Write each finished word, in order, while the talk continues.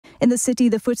In the city,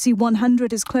 the FTSE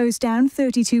 100 is closed down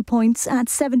 32 points at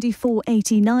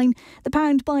 74.89. The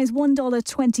pound buys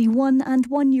 $1.21 and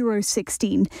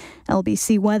 €1.16.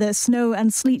 LBC weather: snow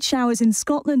and sleet showers in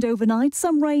Scotland overnight.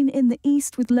 Some rain in the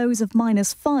east with lows of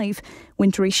 -5.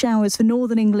 Wintry showers for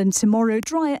northern England tomorrow.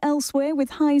 Drier elsewhere with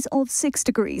highs of 6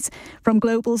 degrees. From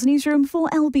Global's newsroom for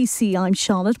LBC, I'm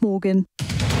Charlotte Morgan.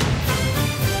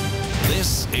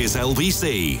 This is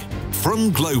LBC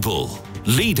from Global,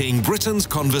 leading Britain's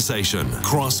conversation.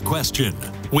 Cross Question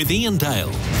with Iain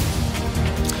Dale.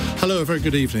 Hello, a very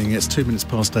good evening. It's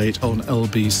 8:02 on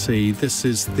LBC. This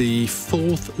is the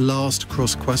fourth last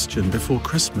cross question before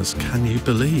Christmas. Can you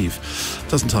believe?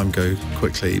 Doesn't time go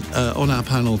quickly? On our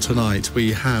panel tonight,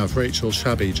 we have Rachel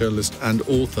Shabi, journalist and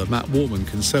author, Matt Warman,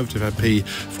 Conservative MP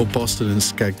for Boston and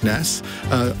Skegness.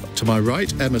 To my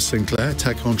right, Emma Sinclair,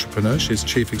 tech entrepreneur. She's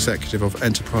Chief Executive of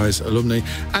EnterpriseAlumni.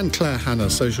 And Claire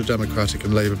Hanna, Social Democratic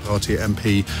and Labour Party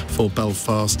MP for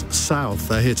Belfast South.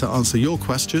 They're here to answer your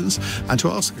questions. And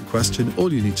to ask a question,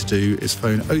 all you need to do is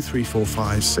phone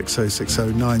 0345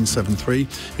 6060 973.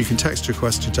 You can text your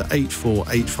question to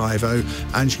 84850,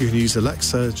 and you can use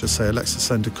Alexa. Just say, Alexa,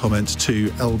 send a comment to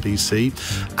LBC.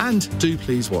 And do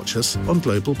please watch us on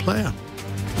Global Player.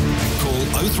 Call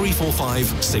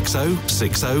 0345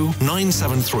 6060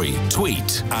 973.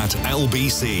 Tweet at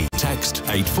LBC. Text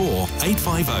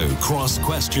 84850. Cross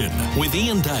Question with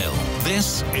Iain Dale.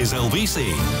 This is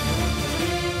LBC.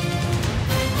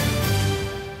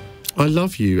 I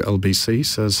love you, LBC,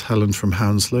 says Helen from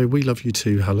Hounslow. We love you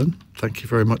too, Helen. Thank you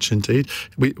very much indeed.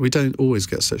 We don't always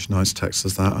get such nice texts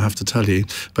as that, I have to tell you,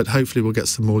 but hopefully we'll get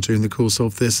some more during the course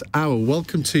of this hour.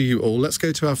 Welcome to you all. Let's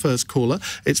go to our first caller.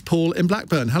 It's Paul in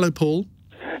Blackburn. Hello, Paul.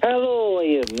 Hello,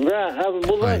 Iain. Right, I would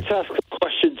like to ask a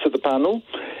question to the panel.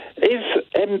 If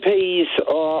MPs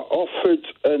are offered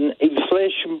an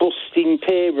inflation-busting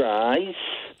pay rise,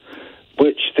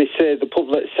 which they say the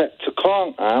public sector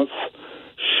can't have,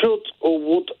 should or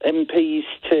would MPs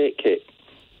take it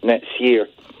next year?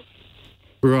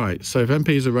 Right, so if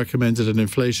MPs are recommended an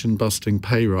inflation-busting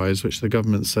pay rise, which the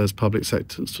government says public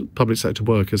sector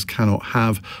workers cannot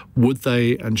have, would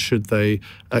they and should they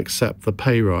accept the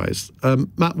pay rise?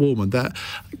 Matt Warman,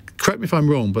 correct me if I'm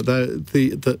wrong, but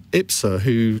the IPSA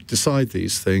who decide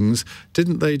these things,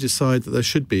 didn't they decide that there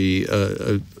should be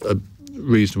a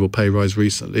reasonable pay rise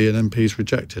recently, and MPs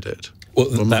rejected it? Well,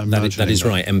 that is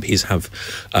right. MPs have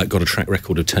got a track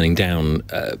record of turning down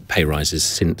pay rises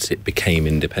since it became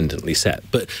independently set.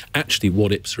 But actually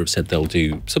what IPSA have said they'll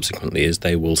do subsequently is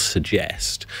they will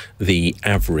suggest the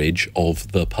average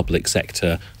of the public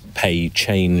sector pay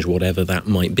change, whatever that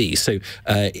might be. So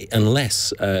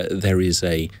unless there is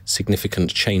a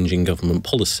significant change in government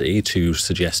policy to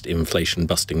suggest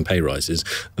inflation-busting pay rises,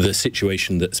 the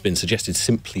situation that's been suggested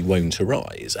simply won't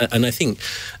arise. And I think,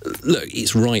 look,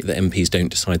 it's right that MPs don't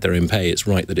decide their own pay. It's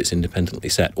right that it's independently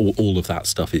set. All of that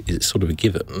stuff is sort of a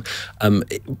given.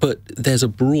 But there's a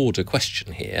broader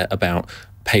question here about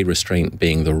pay restraint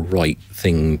being the right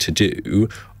thing to do.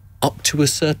 Up to a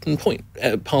certain point,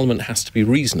 Parliament has to be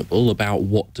reasonable about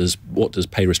what does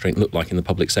pay restraint look like in the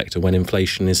public sector when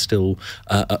inflation is still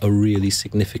a really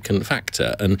significant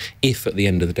factor, and if at the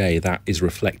end of the day that is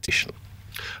reflected.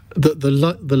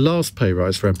 The last pay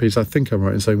rise for MPs, I think I'm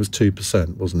right in saying, was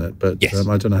 2%, wasn't it? But yes.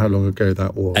 I don't know how long ago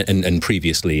that was. And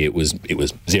previously it was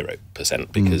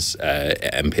 0% because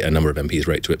a number of MPs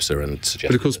wrote to IPSA and suggested.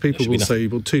 But of course, people will say,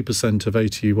 well, 2% of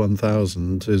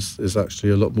 81,000 is actually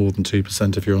a lot more than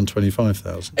 2% if you're on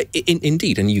 25,000.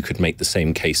 Indeed, and you could make the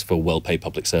same case for well-paid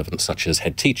public servants, such as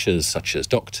head teachers, such as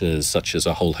doctors, such as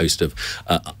a whole host of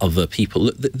other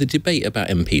people. The debate about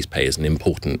MPs' pay is an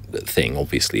important thing.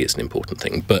 Obviously, it's an important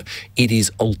thing, but it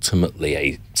is ultimately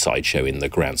a sideshow in the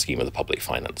grand scheme of the public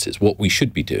finances. What we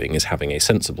should be doing is having a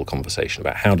sensible conversation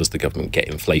about how does the government get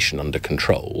inflation under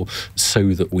control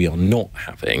so that we are not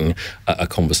having a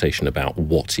conversation about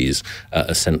what is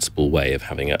a sensible way of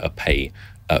having a pay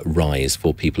rise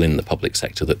for people in the public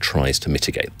sector that tries to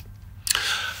mitigate.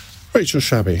 Rachel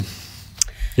Shabi.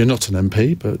 You're not an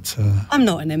MP, but... I'm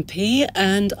not an MP,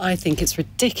 and I think it's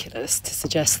ridiculous to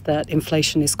suggest that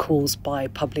inflation is caused by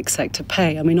public sector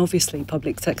pay. I mean, obviously,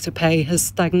 public sector pay has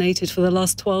stagnated for the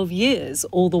last 12 years,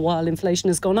 all the while inflation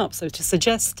has gone up. So to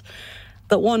suggest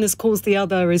that one has caused the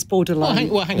other is borderline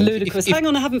hang on. ludicrous. Hang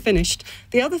on, I haven't finished.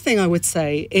 The other thing I would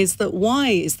say is that why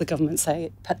is the government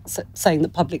saying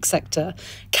that public sector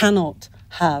cannot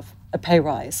have a pay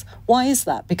rise? Why is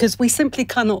that? Because we simply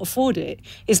cannot afford it.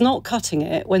 It's not cutting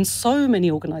it when so many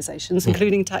organisations,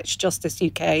 including Tax Justice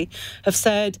UK, have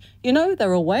said, you know,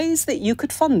 there are ways that you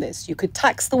could fund this. You could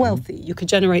tax the wealthy. You could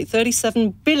generate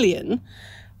 37 billion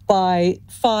by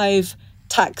 5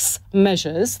 tax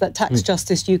measures that Tax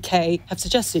Justice UK have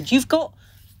suggested. You've got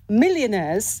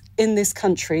millionaires in this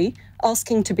country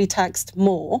asking to be taxed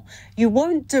more. You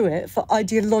won't do it for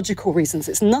ideological reasons.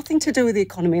 It's nothing to do with the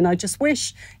economy, and I just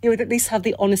wish you would at least have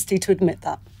the honesty to admit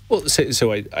that. Well,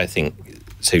 so I think,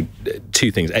 so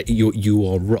two things. You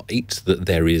are right that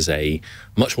there is a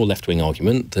much more left-wing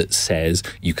argument that says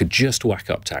you could just whack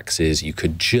up taxes, you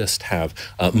could just have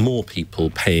more people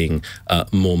paying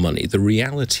more money. The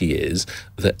reality is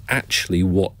that actually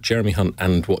what Jeremy Hunt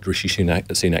and what Rishi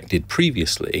Sunak did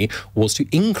previously was to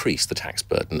increase the tax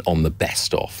burden on the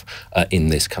best off in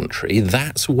this country.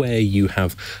 That's where you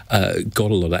have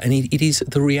got a lot of that. And it is,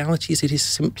 the reality is, it is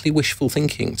simply wishful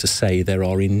thinking to say there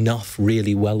are enough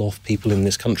really well-off people in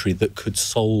this country that could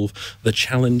solve the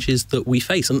challenges that we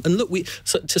face. And look,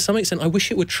 so to some extent, I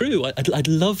wish it were true. I'd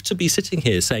love to be sitting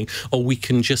here saying, oh, we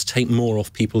can just take more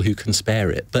off people who can spare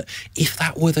it. But if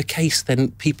that were the case,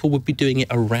 then people would be doing it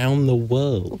around the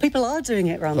world. Well, people are doing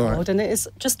it around the world, and it is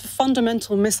just a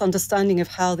fundamental misunderstanding of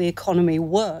how the economy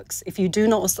works. If you do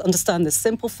not understand the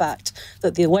simple fact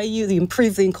that the way you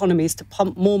improve the economy is to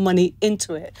pump more money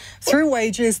into it through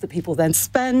wages that people then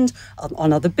spend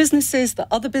on other businesses, that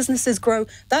other businesses grow.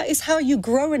 That is how you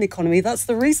grow an economy. That's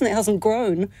the reason it hasn't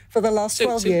grown for the last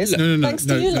 12 years.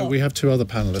 No, we have two other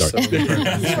panellists. So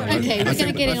okay, we're going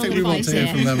to get in on the I think we want to hear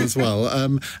here. from them as well.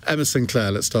 Emma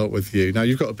Sinclair, let's start with you. Now,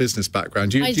 you've got a business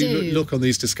background. Do you look on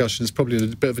these discussions probably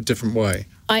in a bit of a different way?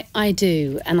 I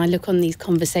do, and I look on these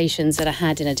conversations that are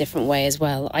had in a different way as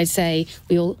well. I'd say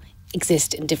we all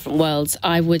exist in different worlds.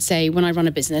 I would say when I run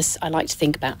a business, I like to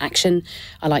think about action.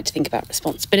 I like to think about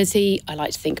responsibility. I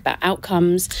like to think about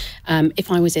outcomes.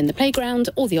 If I was in the playground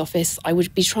or the office, I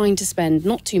would be trying to spend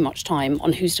not too much time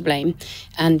on who's to blame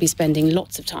and be spending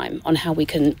lots of time on how we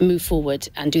can move forward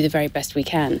and do the very best we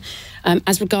can.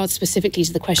 As regards specifically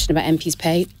to the question about MPs'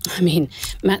 pay, I mean,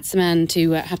 Matt's the man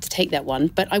to have to take that one.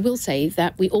 But I will say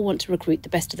that we all want to recruit the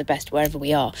best of the best wherever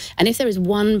we are. And if there is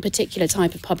one particular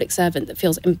type of public servant that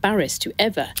feels embarrassed to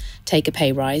ever take a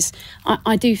pay rise,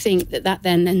 I do think that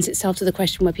then lends itself to the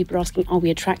question where people are asking, are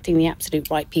we attracting the absolute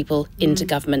right people into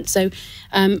government? So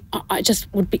I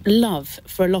just would love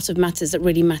for a lot of matters that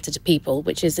really matter to people,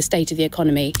 which is the state of the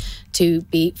economy, to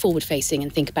be forward-facing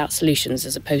and think about solutions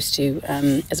as opposed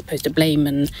to blame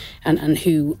and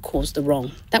who caused the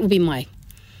wrong. That would be my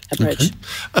approach.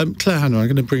 Okay. Claire, Hanna, I'm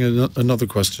going to bring another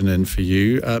question in for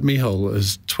you. Michal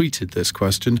has tweeted this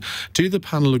question. Do the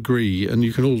panel agree, and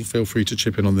you can all feel free to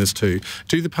chip in on this too,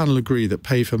 do the panel agree that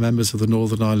pay for members of the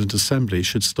Northern Ireland Assembly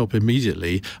should stop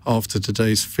immediately after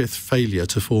today's fifth failure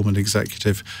to form an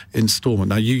executive instalment?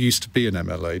 Now, you used to be an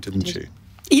MLA, didn't you?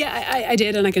 Yeah, I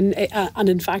did, and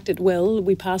in fact it will.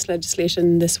 We passed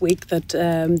legislation this week that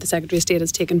the Secretary of State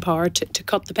has taken power to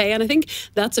cut the pay, and I think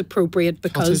that's appropriate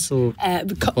because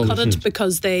cut it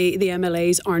because the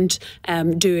MLAs aren't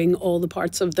doing all the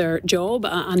parts of their job,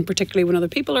 and particularly when other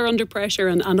people are under pressure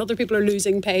and other people are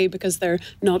losing pay because they're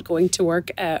not going to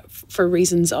work for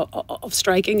reasons of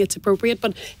striking. It's appropriate,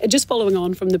 but just following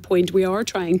on from the point, we are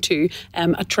trying to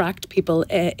attract people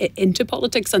into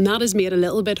politics, and that is made a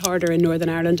little bit harder in Northern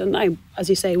Ireland. And I, as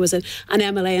you say, was an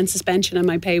MLA in suspension, and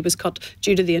my pay was cut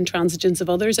due to the intransigence of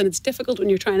others. And it's difficult when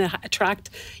you're trying to attract,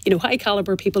 high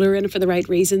caliber people who are in it for the right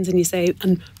reasons. And you say,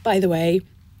 and by the way,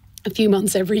 a few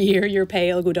months every year, your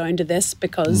pay will go down to this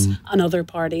because another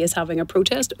party is having a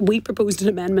protest. We proposed an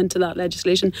amendment to that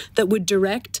legislation that would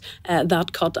direct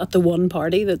that cut at the one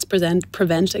party that's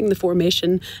preventing the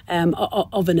formation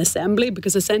of an assembly,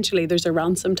 because essentially there's a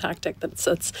ransom tactic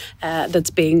that's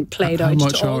being played out. How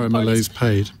much are MLAs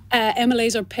paid?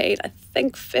 MLAs are paid, I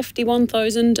think,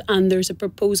 51,000, and there's a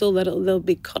proposal that they'll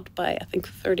be cut by, I think,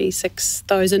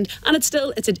 36,000. And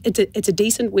it's a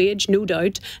decent wage, no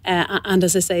doubt. And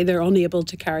as I say, they're unable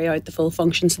to carry out the full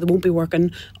function, so they won't be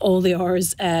working all the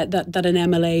hours that an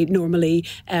MLA normally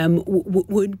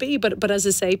would be. But as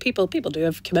I say, people do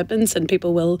have commitments, and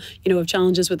people will have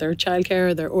challenges with their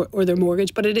childcare or their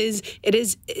mortgage. But it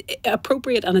is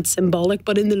appropriate and it's symbolic.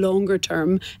 But in the longer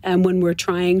term, when we're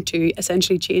trying to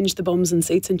essentially change the bums and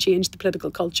seats and change the political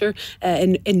culture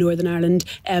in Northern Ireland,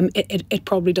 it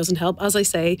probably doesn't help. As I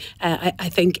say, I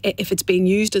think if it's being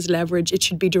used as leverage, it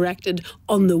should be directed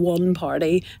on the one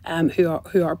party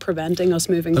who are preventing us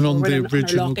moving forward. And on the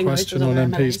original question on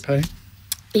MPs' pay?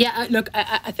 Yeah, look,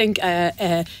 I think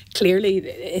clearly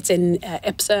it's in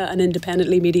IPSA and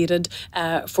independently mediated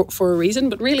for a reason,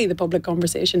 but really the public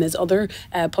conversation is other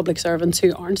public servants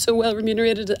who aren't so well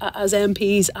remunerated as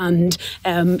MPs, and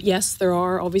yes, there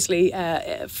are obviously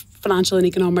financial and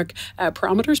economic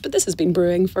parameters, but this has been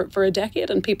brewing for a decade,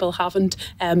 and people haven't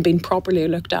been properly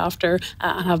looked after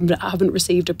and haven't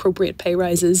received appropriate pay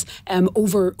rises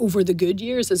over the good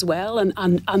years as well,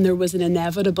 and there was an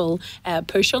inevitable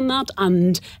push on that,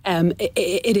 and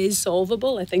it is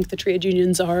solvable. I think the trade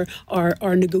unions are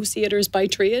negotiators by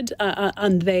trade,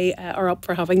 and they are up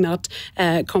for having that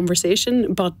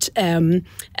conversation, but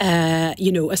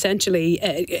essentially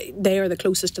they are the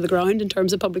closest to the ground in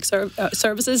terms of public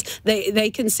services. They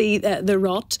can see the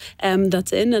rot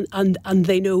that's in, and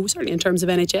they know, certainly in terms of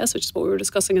NHS, which is what we were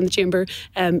discussing in the chamber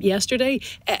yesterday,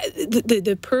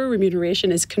 the poor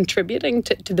remuneration is contributing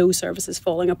to those services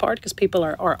falling apart, because people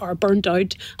are burnt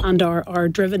out and are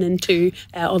driven into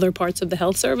other parts of the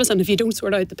health service, and if you don't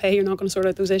sort out the pay, you're not going to sort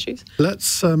out those issues.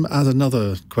 Let's add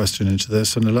another question into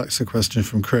this, an Alexa question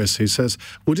from Chris, who says,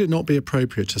 would it not be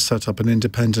appropriate to set up an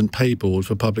independent pay board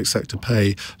for public sector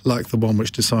pay, like the one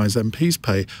which decides MPs'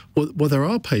 pay? Well, there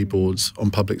are pay boards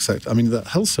on public sector. I mean, the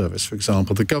health service, for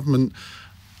example, the government...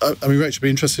 I mean, Rachel, I'd be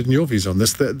interested in your views on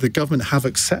this. The government have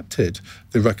accepted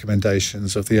the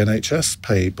recommendations of the NHS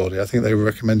pay body. I think they were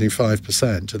recommending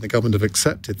 5%, and the government have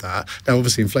accepted that. Now,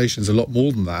 obviously, inflation's a lot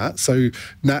more than that, so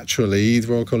naturally, the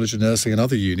Royal College of Nursing and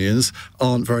other unions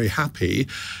aren't very happy.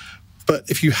 But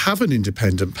if you have an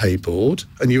independent pay board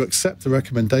and you accept the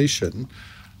recommendation,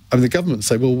 I mean, the government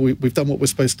say, well, we've done what we're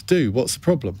supposed to do. What's the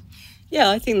problem? Yeah,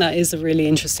 I think that is a really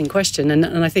interesting question,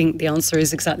 and I think the answer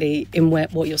is exactly in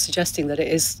what you're suggesting, that it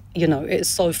is, it is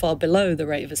so far below the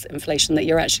rate of inflation that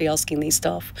you're actually asking these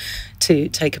staff to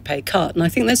take a pay cut. And I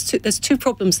think there's two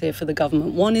problems here for the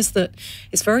government. One is that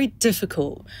it's very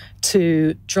difficult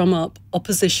to drum up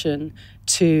opposition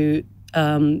to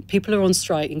people who are on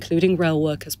strike, including rail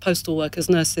workers, postal workers,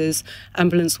 nurses,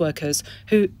 ambulance workers,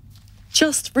 who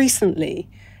just recently,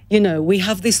 we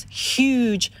have this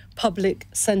huge public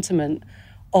sentiment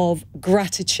of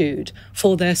gratitude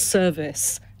for their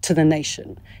service to the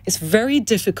nation. It's very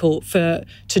difficult to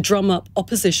drum up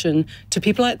opposition to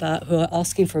people like that who are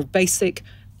asking for a basic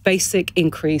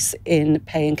increase in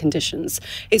pay and conditions.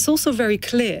 It's also very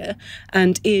clear,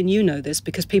 and Iain, you know this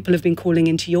because people have been calling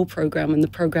into your programme and the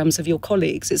programmes of your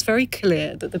colleagues, it's very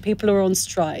clear that the people who are on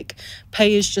strike,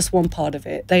 pay is just one part of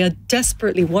it. They are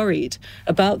desperately worried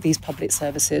about these public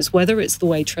services, whether it's the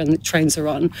way trains are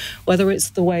run, whether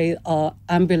it's the way our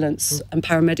ambulance and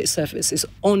paramedic service is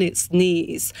on its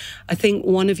knees. I think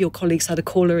one of your colleagues had a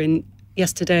caller in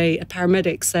yesterday, a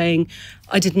paramedic, saying,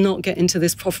 I did not get into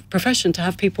this profession to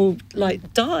have people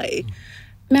die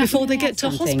before they get to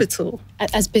hospital.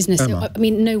 As business, I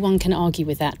mean, no one can argue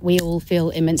with that. We all feel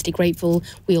immensely grateful.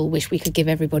 We all wish we could give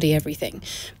everybody everything.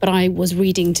 But I was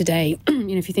reading today,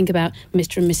 if you think about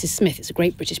Mr. and Mrs. Smith, it's a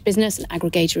great British business, an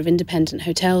aggregator of independent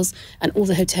hotels, and all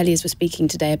the hoteliers were speaking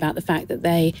today about the fact that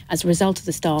they, as a result of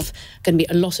the staff,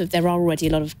 there are already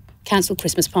a lot of cancelled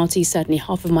Christmas parties. Certainly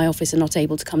half of my office are not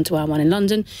able to come to our one in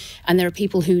London, and there are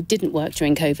people who didn't work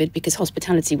during COVID because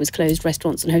hospitality was closed,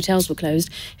 restaurants and hotels were closed,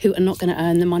 who are not going to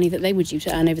earn the money that they were due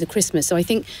to earn over the Christmas. So I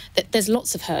think that there's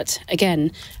lots of hurt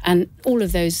again, and all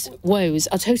of those woes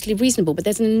are totally reasonable, but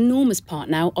there's an enormous part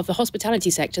now of the hospitality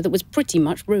sector that was pretty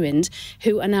much ruined,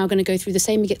 who are now going to go through the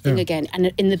same thing again,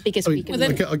 and in the biggest week of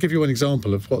the year. I'll give you one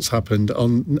example of what's happened.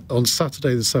 On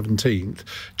Saturday the 17th,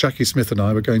 Jackie Smith and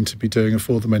I were going to be doing a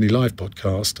For the Many live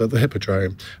podcast at the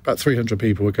Hippodrome. About 300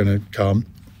 people were going to come.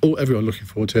 Everyone looking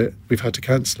forward to it. We've had to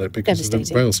cancel it because of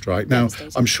the rail strike. Now,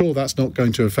 I'm sure that's not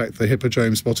going to affect the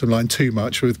Hippodrome's bottom line too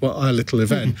much with our little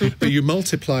event, but you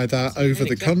multiply that over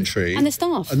the country and the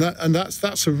staff, and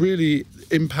that's a really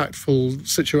impactful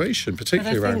situation,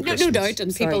 particularly around Christmas. No doubt,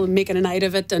 and people making a night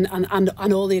of it, and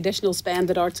all the additional spend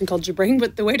that arts and culture bring.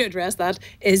 But the way to address that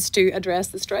is to address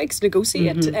the strikes,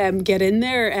 negotiate, get in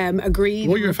there, agree.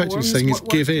 What you're effectively saying is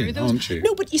give in, aren't you?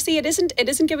 No, but you see, it isn't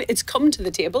giving. It's come to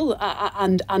the table,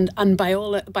 and by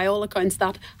all accounts,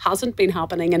 that hasn't been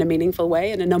happening in a meaningful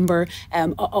way in a number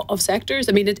of sectors.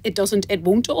 I mean, it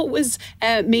won't always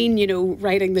mean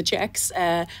writing the checks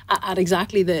at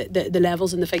exactly the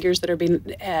levels and the figures that are being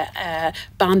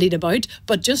bandied about,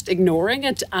 but just ignoring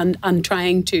it and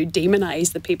trying to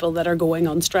demonise the people that are going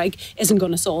on strike isn't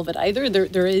going to solve it either.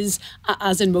 There is,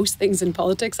 as in most things in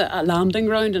politics, a landing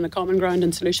ground and a common ground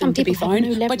and solution to be found,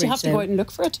 but you have to go out and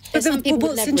look for it. But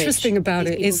what's interesting about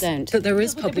it is that there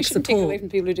is public support. Take away from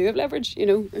people who do have leverage,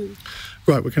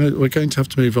 Right, we're going to have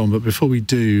to move on, but before we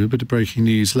do, a bit of breaking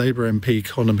news. Labour MP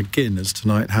Conor McGinn has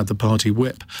tonight had the party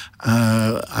whip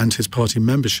and his party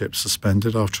membership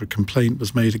suspended after a complaint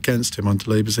was made against him under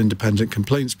Labour's independent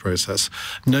complaints process.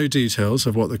 No details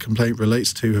of what the complaint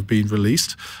relates to have been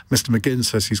released. Mr McGinn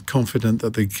says he's confident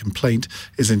that the complaint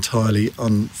is entirely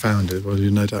unfounded. Well,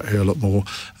 you'll no doubt hear a lot more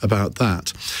about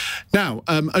that. Now,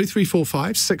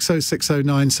 0345 6060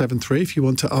 973 if you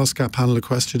want to ask our panel a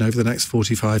question over the next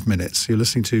 45 minutes. You're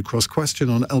listening to Cross Question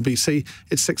on LBC.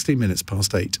 It's 16 minutes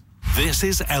past 8. This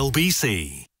is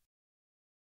LBC.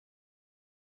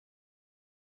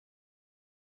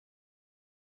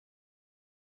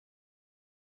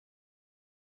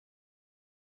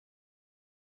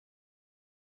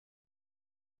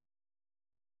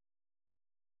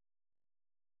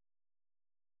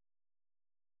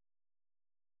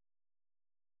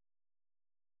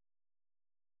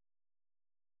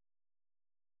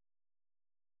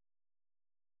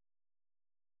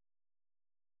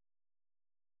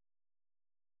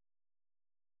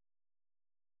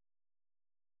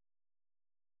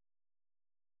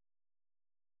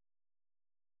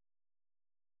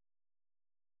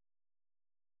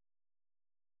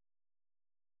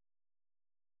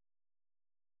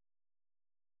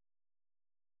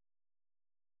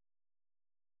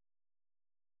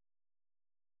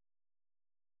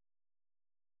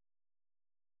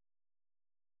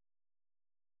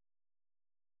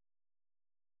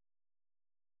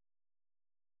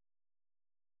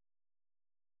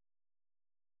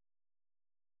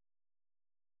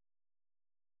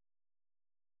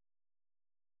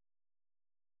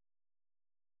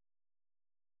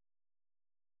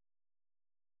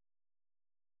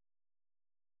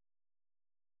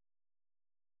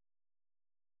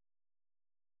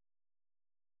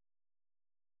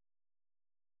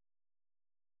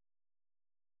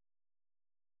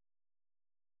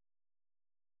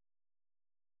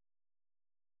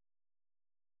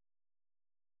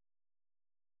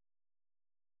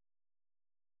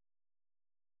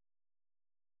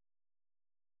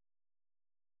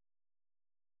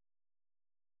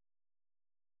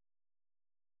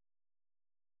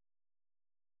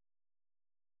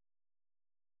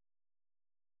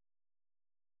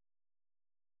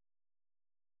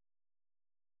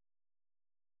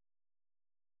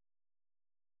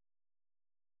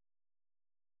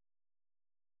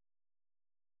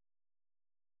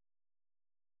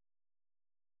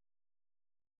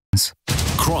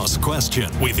 Cross Question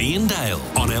with Iain Dale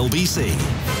on LBC.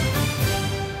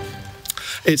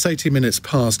 It's 18 minutes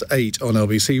past 8 on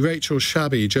LBC. Rachel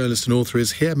Shabi, journalist and author,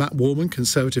 is here. Matt Warman,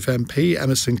 Conservative MP.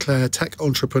 Emma Sinclair, tech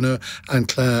entrepreneur. And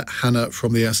Claire Hanna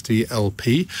from the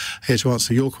SDLP, here to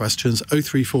answer your questions.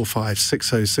 0345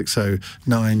 6060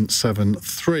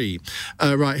 973.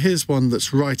 Right, here's one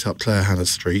that's right up Claire Hanna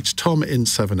Street. Tom in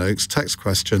Sevenoaks, text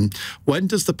question. When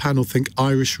does the panel think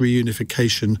Irish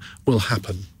reunification will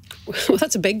happen? Well,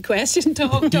 that's a big question,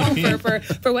 Tom.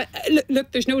 For what?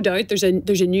 Look, there's no doubt there's a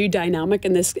new dynamic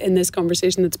in this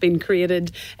conversation that's been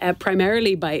created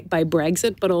primarily by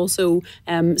Brexit, but also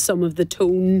some of the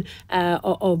tone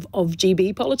of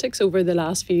GB politics over the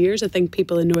last few years. I think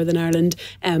people in Northern Ireland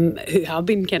who have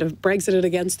been kind of Brexited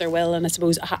against their will, and I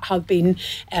suppose have been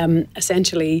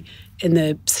essentially in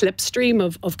the slipstream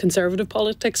of Conservative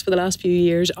politics for the last few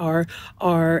years are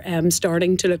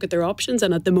starting to look at their options,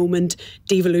 and at the moment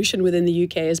devolution within the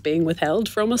UK is being withheld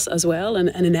from us as well, and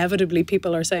inevitably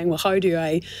people are saying, well, how do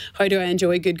I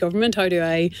enjoy good government? How do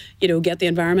I get the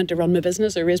environment to run my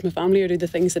business or raise my family or do the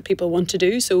things that people want to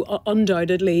do? So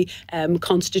undoubtedly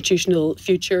constitutional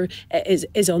future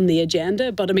is on the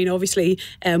agenda, but I mean obviously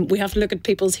we have to look at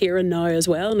people's here and now as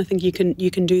well, and I think you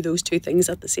can do those two things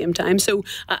at the same time. So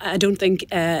I don't think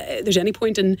there's any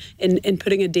point in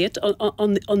putting a date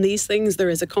on these things. There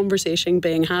is a conversation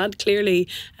being had. Clearly,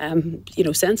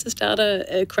 census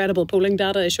data, credible polling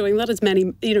data is showing that it's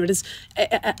many, it is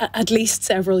at least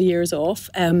several years off.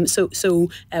 So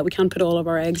we can't put all of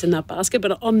our eggs in that basket,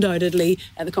 but undoubtedly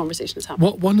the conversation is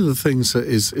happening. One of the things that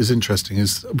is interesting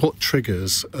is what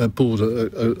triggers a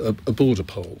border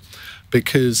poll.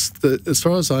 Because as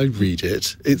far as I read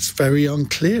it, it's very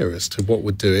unclear as to what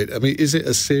would do it. I mean, is it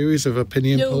a series of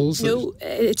opinion polls? No,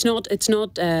 it's not. It's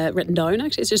not written down.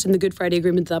 Actually, it's just in the Good Friday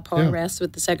Agreement that power rests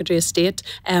with the Secretary of State,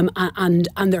 and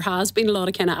there has been a lot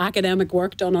of kind of academic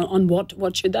work done on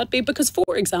what should that be. Because,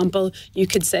 for example, you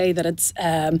could say that it's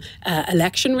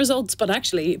election results, but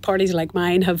actually parties like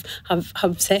mine have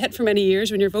said for many years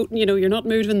when you're voting, you're not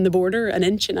moving the border an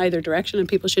inch in either direction, and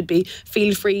people should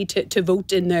feel free to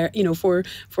vote in their for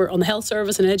on the health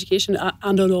service and education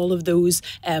and on all of those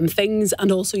things.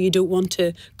 And also you don't want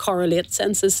to correlate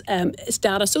census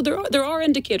data. So there are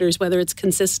indicators, whether it's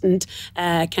consistent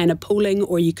kind of polling,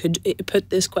 or you could put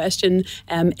this question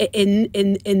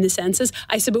in the census.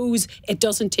 I suppose it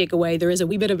doesn't take away, there is a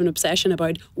wee bit of an obsession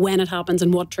about when it happens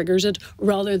and what triggers it,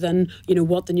 rather than, you know,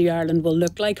 what the new Ireland will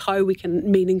look like, how we can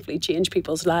meaningfully change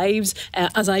people's lives,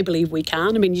 as I believe we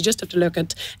can. I mean, you just have to look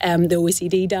at the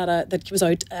OECD data that was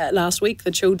out last week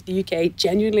that showed the UK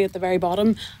genuinely at the very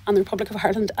bottom and the Republic of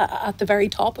Ireland at the very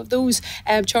top of those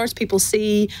charts. People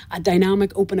see a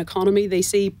dynamic open economy. They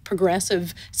see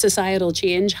progressive societal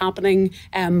change happening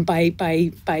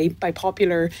by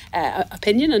popular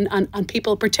opinion, and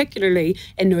people, particularly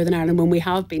in Northern Ireland, when we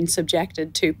have been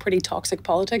subjected to pretty toxic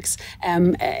politics,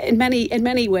 in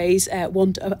many ways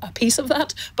want a piece of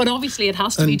that. But obviously it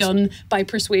has to be done by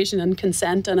persuasion and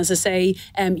consent. And as I say,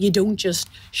 you don't just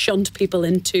shunt people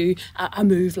into a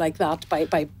move like that by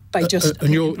just...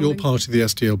 and you're part of the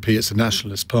SDLP, it's a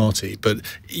nationalist party, but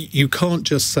you can't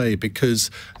just say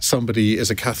because somebody is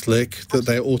a Catholic that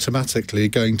they're automatically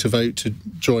going to vote to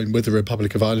join with the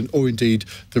Republic of Ireland, or indeed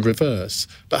the reverse.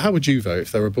 But how would you vote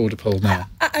if there were a border poll now?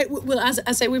 Well, as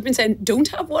I say, we've been saying, don't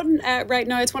have one right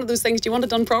now. It's one of those things, do you want it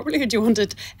done properly or do you want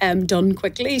it done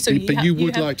quickly? So you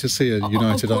would like to see a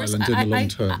united Ireland in the long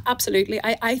term? Absolutely.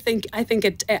 I think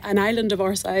an island of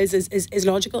our size is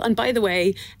logical. And by the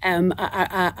way,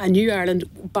 a new Ireland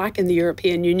back in the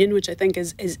European Union, which I think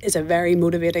is a very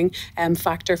motivating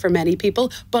factor for many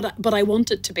people. But I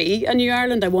want it to be a new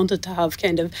Ireland. I want it to have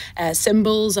kind of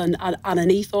symbols and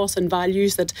an ethos and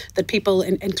values that people,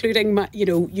 including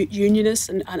unionists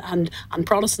and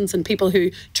Protestants and people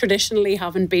who traditionally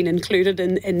haven't been included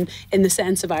in the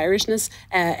sense of Irishness,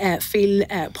 feel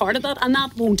part of that. And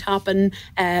that won't happen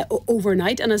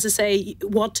overnight. And as I say,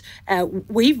 what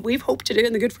we've hoped to do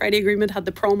in the Good Friday Agreement had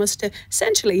the promise to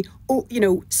essentially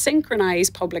synchronise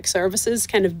public services,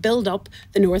 kind of build up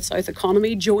the north-south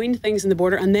economy, join things in the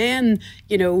border, and then,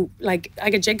 like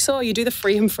a jigsaw, you do the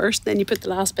freedom first, then you put the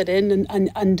last bit in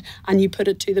and you put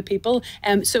it to the people.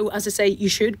 So as I say, you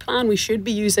should plan. We should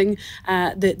be using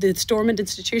the Stormont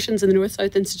institutions and the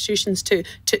north-south institutions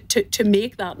to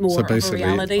make that more of a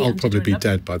reality. I'll probably be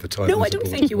dead by the time. No, I don't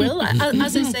think you will.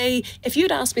 As I say, if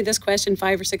you'd asked me this question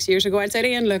 5 or 6 years ago, I'd say,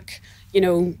 Iain, look,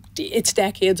 it's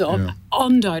decades of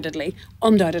undoubtedly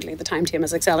the time team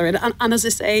has accelerated. And as I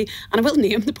say, and I will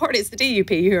name the parties, the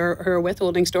DUP who are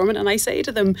withholding Stormont, and I say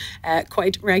to them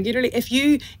quite regularly, if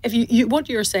you what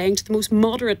you're saying to the most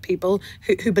moderate people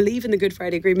who believe in the Good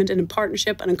Friday Agreement and in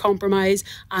partnership and in compromise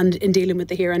and in dealing with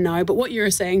the here and now, but what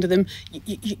you're saying to them,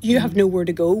 you have nowhere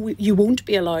to go. You won't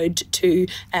be allowed to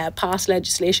pass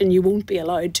legislation. You won't be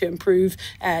allowed to improve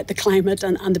the climate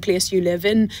and the place you live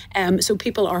in. So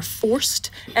people are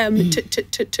forced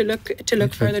to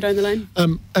look further down the line.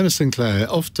 Emma Sinclair,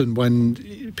 often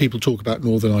when people talk about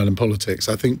Northern Ireland politics,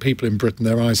 I think people in Britain,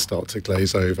 their eyes start to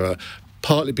glaze over,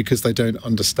 partly because they don't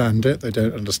understand it, they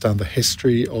don't understand the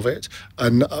history of it.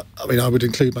 And I would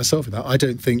include myself in that. I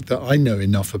don't think that I know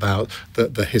enough about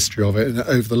the history of it. And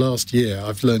over the last year,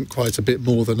 I've learned quite a bit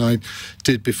more than I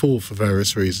did before for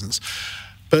various reasons.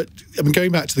 But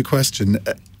going back to the question,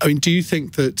 do you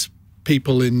think that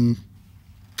people in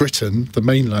Britain, the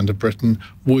mainland of Britain,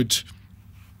 would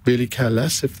really care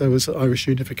less if there was Irish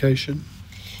unification?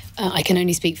 I can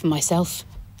only speak for myself.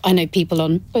 I know people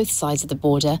on both sides of the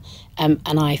border, and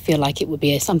I feel like it would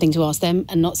be something to ask them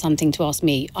and not something to ask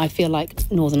me. I feel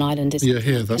like Northern Ireland is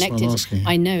connected. That's what I'm asking.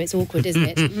 I know, it's awkward,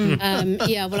 isn't it?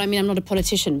 I'm not a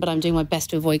politician, but I'm doing my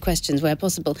best to avoid questions where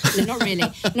possible. No,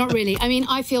 not really.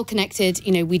 I feel connected.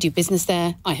 We do business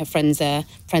there. I have friends there.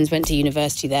 Friends went to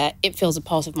university there. It feels a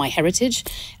part of my heritage,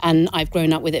 and I've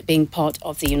grown up with it being part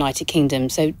of the United Kingdom.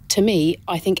 So to me,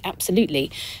 I think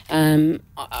absolutely.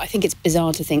 I think it's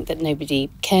bizarre to think that nobody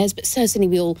cares, but certainly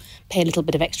we all pay a little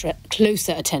bit of extra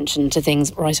closer attention to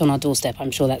things right on our doorstep. I'm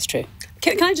sure that's true.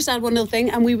 Can I just add one little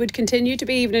thing? And we would continue to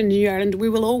be, even in New Ireland, we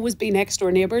will always be next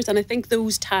door neighbours. And I think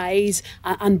those ties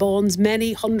and bonds,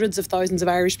 many hundreds of thousands of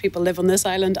Irish people live on this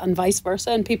island and vice versa.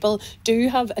 And people do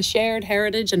have a shared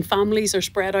heritage and families are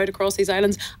spread out across these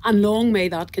islands. And long may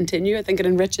that continue. I think it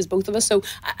enriches both of us. So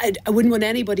I wouldn't want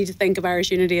anybody to think of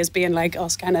Irish unity as being like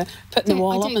us kind of putting the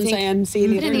wall up and saying, see you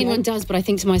later. I don't think anyone does, but I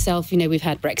think to myself, we've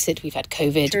had Brexit, we've had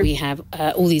COVID, True. We have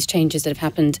all these changes that have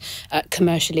happened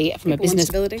commercially from a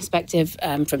business perspective.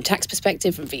 From tax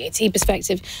perspective, from VAT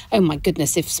perspective. Oh my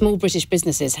goodness, if small British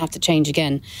businesses have to change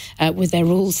again with their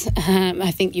rules,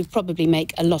 I think you probably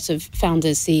make a lot of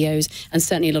founders, CEOs, and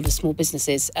certainly a lot of small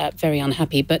businesses very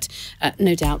unhappy. But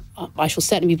no doubt, I shall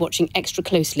certainly be watching extra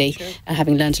closely,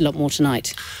 having learnt a lot more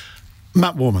tonight.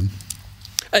 Matt Warman.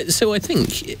 So I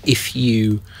think if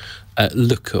you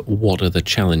look at what are the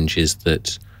challenges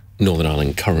that Northern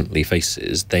Ireland currently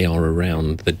faces, they are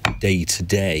around the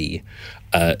day-to-day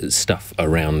stuff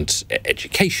around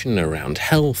education, around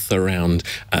health, around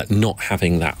not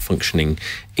having that functioning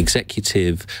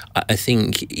executive. I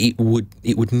think it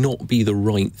would not be the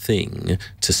right thing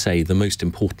to say the most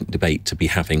important debate to be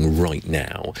having right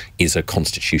now is a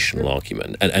constitutional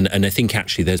argument. And I think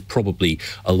actually there's probably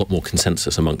a lot more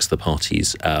consensus amongst the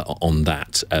parties on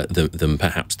that than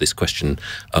perhaps this question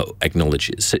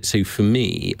acknowledges. So for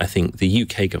me, I think the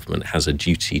UK government has a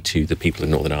duty to the people of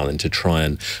Northern Ireland to try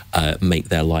and make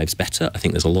their lives better. I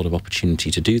think there's a lot of opportunity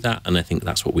to do that, and I think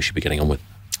that's what we should be getting on with.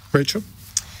 Rachel?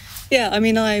 Yeah, I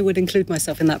mean, I would include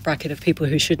myself in that bracket of people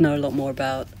who should know a lot more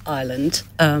about Ireland.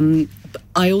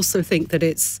 I also think that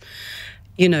it's,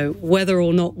 you know, whether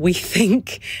or not we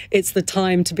think it's the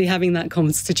time to be having that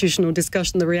constitutional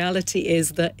discussion, the reality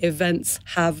is that events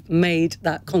have made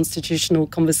that constitutional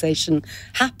conversation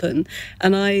happen.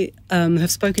 And I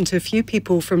have spoken to a few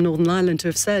people from Northern Ireland who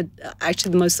have said,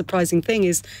 actually, the most surprising thing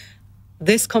is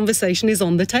this conversation is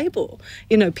on the table.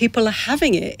 You know, people are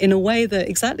having it in a way that,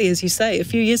 exactly as you say, a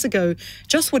few years ago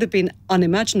just would have been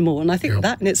unimaginable. And I think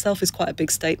that in itself is quite a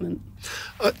big statement.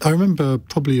 I remember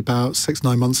probably about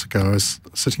 6-9 months ago, I was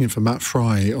sitting in for Matt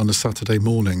Fry on a Saturday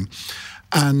morning,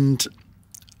 and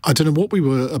I don't know what we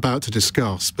were about to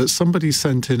discuss, but somebody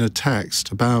sent in a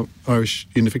text about Irish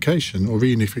unification or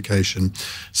reunification.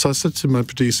 So I said to my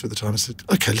producer at the time, I said,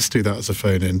 OK, let's do that as a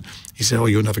phone-in. He said, oh,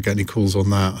 you'll never get any calls on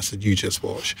that. I said, you just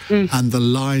watch. And the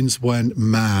lines went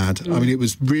mad. I mean, it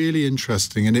was really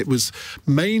interesting. And it was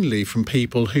mainly from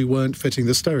people who weren't fitting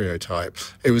the stereotype.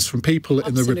 It was from people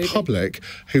in the Republic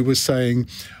who were saying,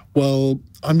 well,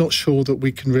 I'm not sure that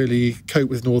we can really cope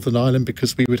with Northern Ireland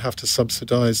because we would have to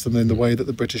subsidise them in the way that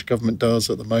the British government does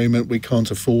at the moment. We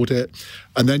can't afford it.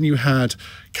 And then you had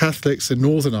Catholics in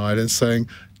Northern Ireland saying,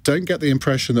 don't get the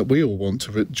impression that we all want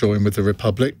to join with the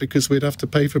Republic because we'd have to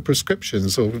pay for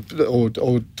prescriptions or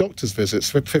doctor's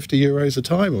visits for €50 a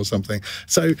time or something.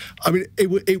 So, I mean,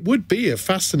 it would be a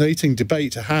fascinating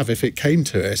debate to have if it came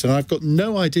to it, and I've got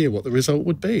no idea what the result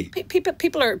would be.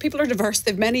 People are diverse.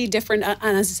 They've many different,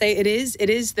 and as I say, it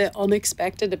is the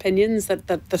unexpected opinions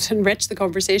that enrich the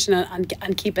conversation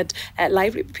and keep it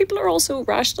lively. People are also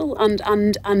rational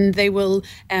and they will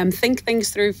think things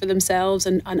through for themselves,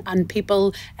 and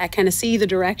people kind of see the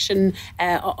direction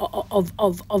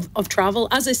of travel.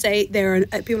 As I say,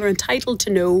 people are entitled to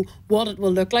know what it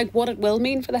will look like, what it will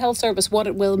mean for the health service, what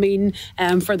it will mean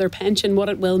for their pension, what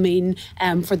it will mean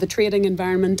for the trading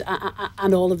environment,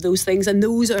 and all of those things. And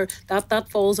those are that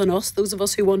falls on us, those of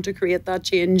us who want to create that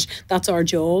change. That's our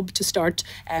job to start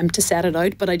to set it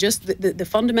out. But the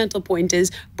fundamental point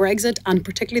is Brexit, and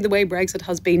particularly the way Brexit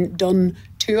has been done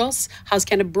to us, has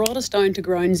kind of brought us down to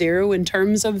ground zero in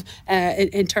terms of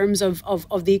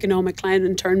the economic climate,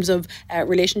 in terms of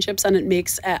relationships, and it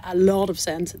makes a lot of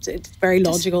sense. It's very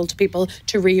logical to people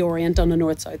to reorient on a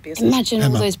north-south basis. Imagine all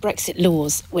those Brexit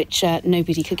laws which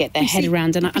nobody could get their head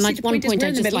around. And one point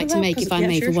I'd just like to make, if I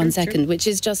may, for 1 second, which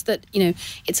is just that, you know,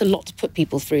 it's a lot to put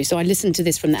people through. So I listen to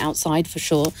this from the outside for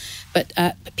sure, but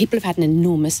people have had an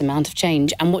enormous amount of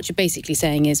change. And what you're basically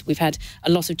saying is we've had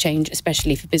a lot of change,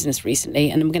 especially for business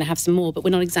recently, and we're going to have some more, but we're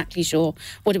not exactly sure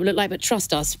what it will look like. But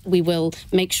trust us, we will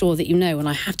make sure that you know. And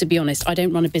I have to be honest, I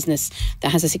don't run a business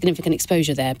that has a significant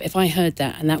exposure there. But if I heard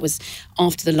that, and that was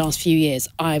after the last few years,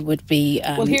 I would be,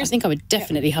 I think I would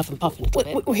definitely huff and puff a little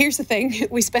bit. Well, here's the thing.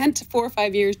 We spent 4 or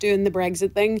 5 years doing the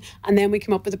Brexit thing, and then we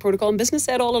came up with a protocol. And business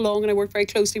said all along, and I worked very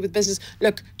closely with business,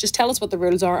 look, just tell us what the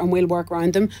rules are and we'll work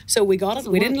around them. So we got it.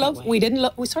 We didn't love,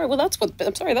 that's what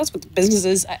the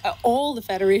businesses, all the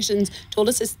federations told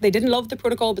us is they didn't love the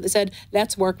protocol, but they said,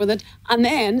 let's work with it. And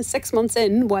then 6 months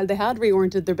in, while they had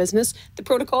reoriented their business, the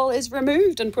protocol is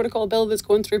removed, and protocol bill that's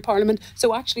going through Parliament.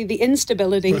 So actually the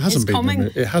instability is coming.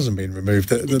 It hasn't been removed.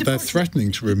 They're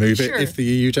threatening to remove it if the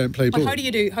EU don't play ball. How do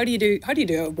you do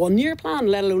a 1-year plan,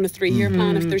 let alone a 3-year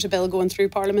plan, if there's a bill going through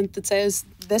Parliament that says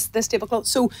this tablecloth?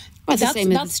 So that's the same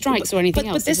with the strikes or anything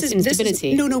else. But this is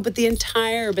instability. But the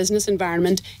entire business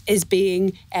environment is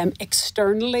being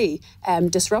externally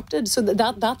disrupted. So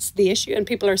that's the issue, and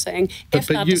people are saying if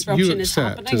that disruption is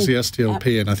happening, as the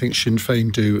SDLP, and I think Sinn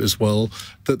Féin do as well,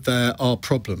 that there are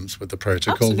problems with the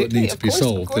protocol that need to be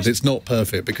solved, that it's not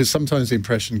perfect, because sometimes the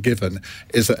impression given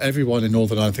is that everyone in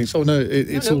Northern Ireland thinks, oh no,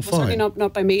 it's all fine. Certainly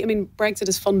not by me. I mean, Brexit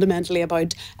is fundamentally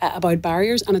about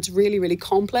barriers, and it's really, really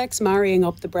complex, marrying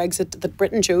up the Brexit that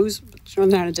Britain chose, which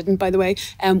Northern Ireland didn't, by the way,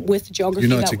 with the geography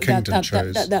United Kingdom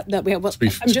chose. That we have. Well, to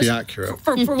be accurate.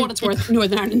 For what it's worth,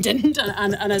 Northern Ireland didn't,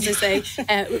 and as I say,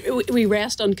 we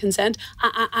rest on consent,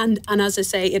 and as I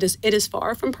say, it is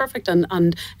far from perfect, and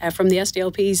from the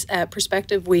SDLP's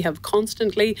perspective, we have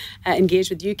constantly engaged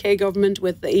with the UK government,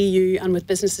 with the EU, and with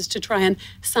businesses to try and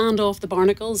sand off the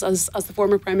barnacles, as the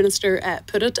former Prime Minister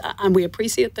put it, and we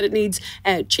appreciate that it needs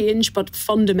change, but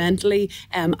fundamentally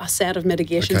a set of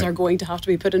mitigations are going to have to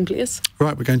be put in place.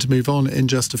 Right, we're going to move on in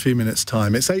just a few minutes'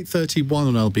 time. It's 8:31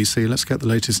 on LBC. Let's get the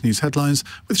latest news headlines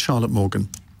with Charlotte Morgan.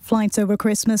 Flights over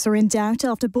Christmas are in doubt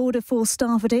after Border Force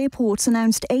staff at airports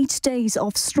announced 8 days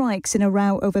of strikes in a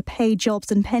row over pay,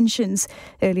 jobs and pensions.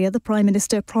 Earlier, the Prime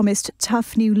Minister promised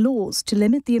tough new laws to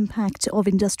limit the impact of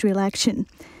industrial action.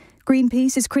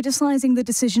 Greenpeace is criticising the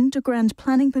decision to grant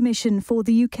planning permission for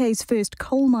the UK's first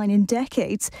coal mine in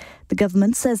decades. The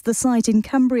government says the site in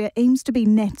Cumbria aims to be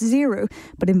net zero,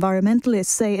 but environmentalists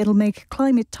say it'll make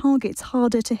climate targets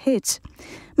harder to hit.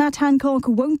 Matt Hancock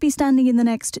won't be standing in the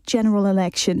next general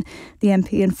election. The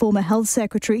MP and former Health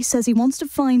Secretary says he wants to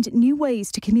find new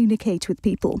ways to communicate with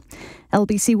people.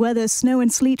 LBC weather: snow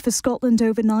and sleet for Scotland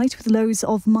overnight with lows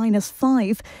of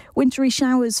 -5. Wintry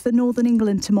showers for northern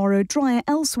England tomorrow, drier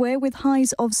elsewhere with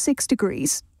highs of 6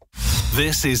 degrees.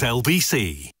 This is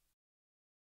LBC.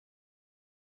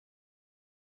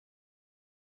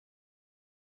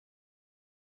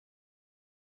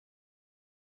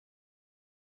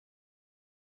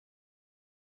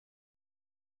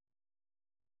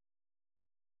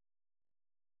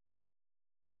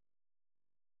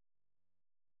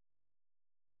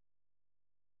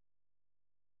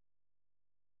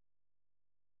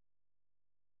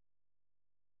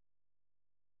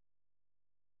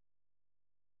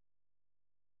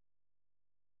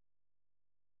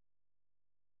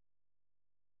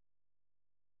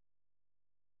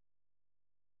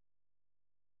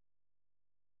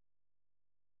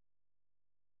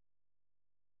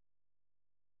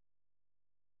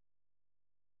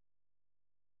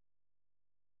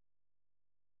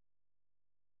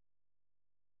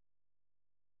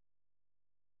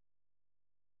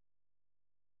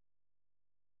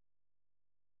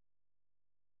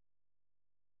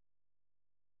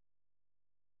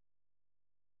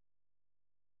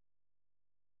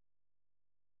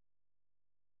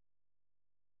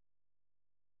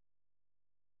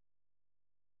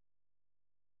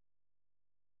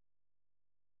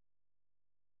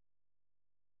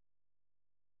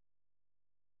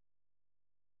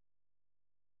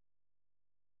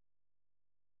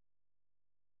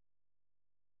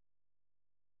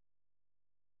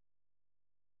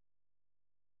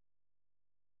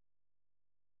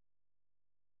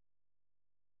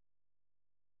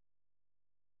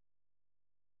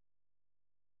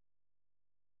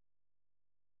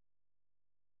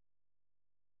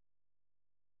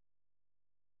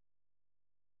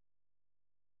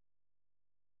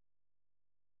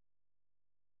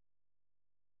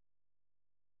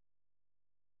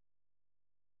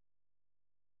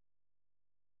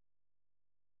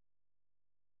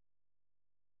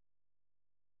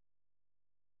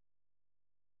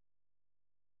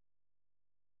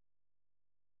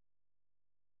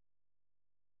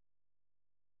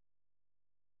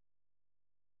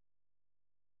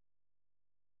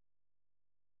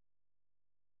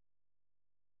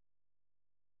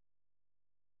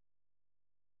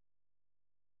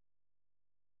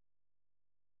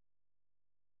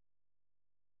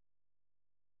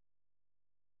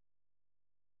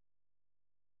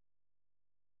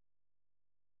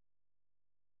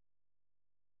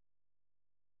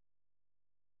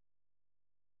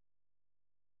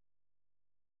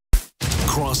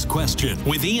 Cross Question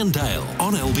with Iain Dale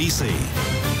on LBC.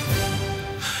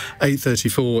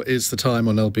 8:34 is the time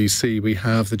on LBC. We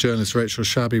have the journalist Rachel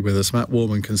Shabi with us, Matt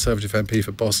Warman, Conservative MP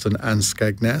for Boston and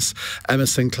Skegness, Emma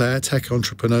Sinclair, tech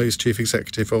entrepreneur, who's Chief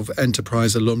Executive of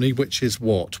EnterpriseAlumni, which is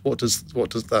what? What does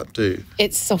that do?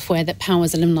 It's software that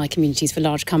powers alumni communities for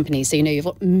large companies. So, you've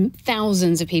got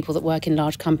thousands of people that work in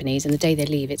large companies, and the day they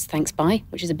leave, it's thanks by,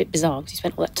 which is a bit bizarre because you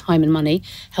spent all that time and money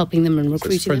helping them and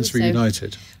recruiting them. Friends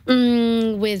reunited.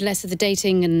 With less of the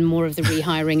dating and more of the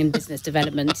rehiring and business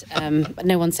development.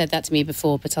 No one said that to me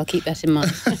before, but I'll keep that in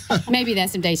mind. Maybe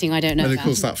there's some dating I don't know And of about.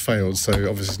 course that failed, so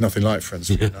obviously it's nothing like Friends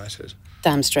reunited.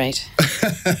 Damn straight.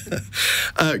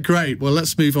 Great. Well,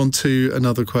 let's move on to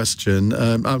another question.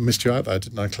 I missed you out there,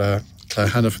 didn't I, Claire?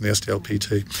 Hanna from the SDLP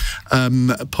too.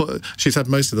 She's had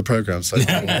most of the programme so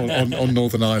on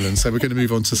Northern Ireland, so we're going to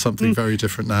move on to something very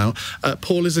different now.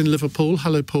 Paul is in Liverpool.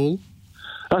 Hello, Paul.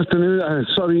 Afternoon,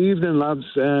 evening, lads.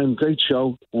 Great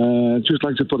show. Just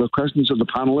like to put a question to the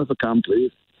panel, if I can,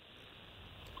 please.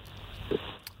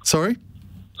 Sorry?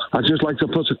 I'd just like to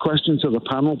put a question to the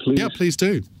panel, please. Yeah, please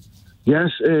do.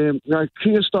 Yes,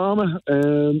 Keir Starmer,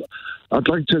 I'd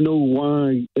like to know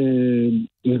why he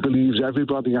believes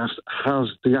everybody has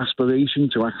the aspiration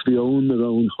to actually own their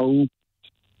own home.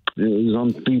 It was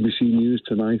on BBC News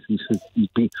tonight. He said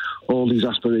all these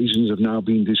aspirations have now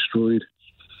been destroyed.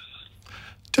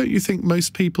 Don't you think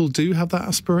most people do have that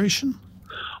aspiration?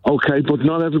 Okay, but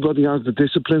not everybody has the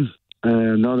discipline.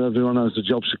 Not everyone has the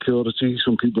job security.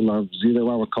 Some people have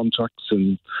 0-hour contracts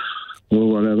and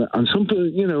whatever. And some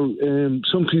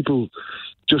people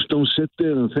just don't sit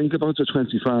there and think about a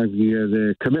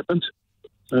 25-year commitment.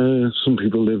 Some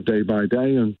people live day by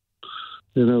day, and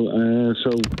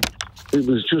so it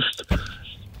was just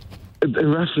a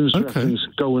reference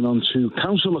going on to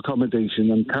council accommodation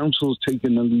and councils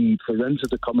taking the lead for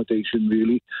rented accommodation,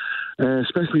 really,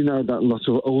 especially now that lots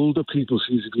of older people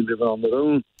seem to be living on their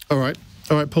own. All right,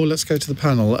 Paul, let's go to the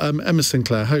panel. Emma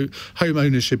Sinclair, home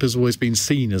ownership has always been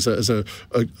seen as a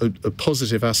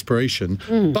positive aspiration,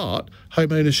 but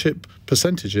home ownership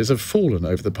percentages have fallen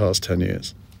over the past 10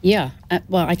 years. Yeah,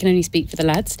 well, I can only speak for the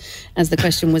lads, as the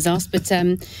question was asked. But,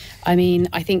 I mean,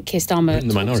 I think Keir Starmer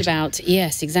talked about...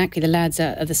 Yes, exactly. The lads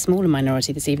are the smaller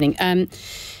minority this evening.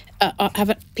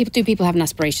 People have an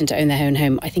aspiration to own their own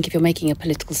home? I think if you're making a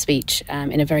political speech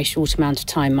in a very short amount of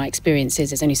time, my experience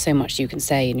is there's only so much you can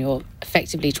say, and you're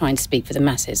effectively trying to speak for the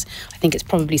masses. I think it's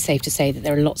probably safe to say that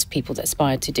there are lots of people that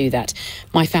aspire to do that.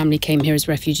 My family came here as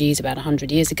refugees about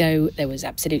 100 years ago. There was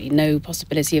absolutely no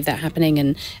possibility of that happening,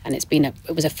 and it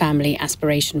was a family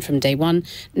aspiration from day one.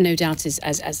 No doubt,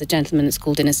 as the gentleman that's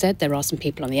called in has said, there are some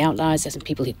people on the outliers. There's some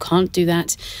people who can't do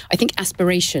that. I think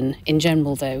aspiration in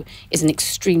general, though, is an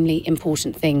extremely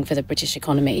important thing for the British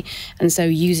economy. And so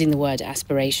using the word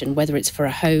aspiration, whether it's for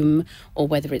a home or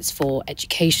whether it's for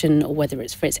education or whether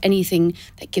it's anything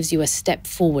that gives you a step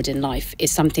forward in life, is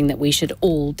something that we should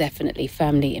all definitely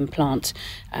firmly implant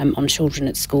on children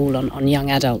at school, on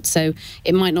young adults. So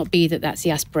it might not be that that's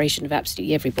the aspiration of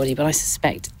absolutely everybody, but I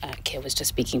suspect Keir was just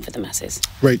speaking for the masses.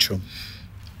 Rachel.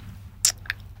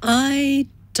 I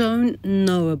don't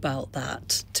know about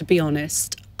that, to be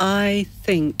honest. I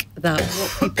think that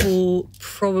what people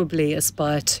probably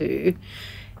aspire to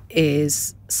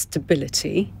is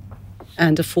stability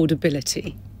and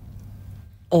affordability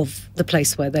of the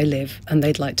place where they live and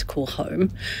they'd like to call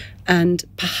home. And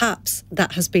perhaps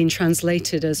that has been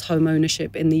translated as home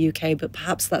ownership in the UK, but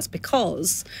perhaps that's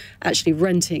because actually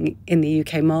renting in the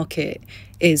UK market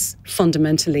is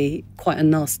fundamentally quite a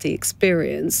nasty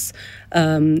experience.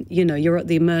 You're at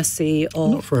the mercy of...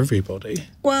 Not for everybody.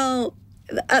 Well...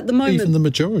 At the moment, even the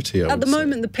majority. At the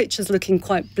moment, the picture's looking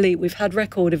quite bleak. We've had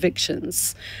record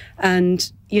evictions,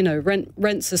 and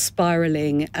rents are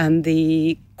spiralling, and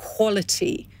the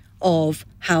quality of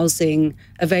housing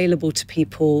available to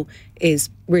people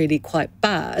is really quite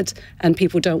bad, and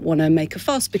people don't want to make a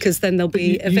fuss because then they'll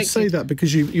be evicted. You say that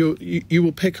because you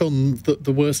will pick on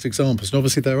the worst examples, and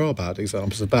obviously there are bad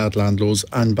examples of bad landlords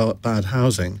and bad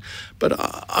housing. But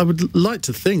I would like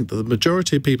to think that the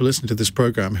majority of people listening to this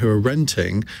programme who are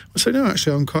renting will say, no,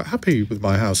 actually, I'm quite happy with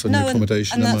my house and the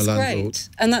accommodation and my landlord.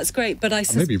 And that's great, but I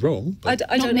may be wrong. But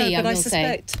I don't know, but I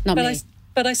suspect.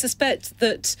 But I suspect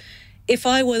that if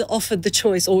I were offered the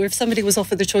choice, or if somebody was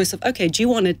offered the choice of, okay, do you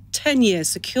want a 10-year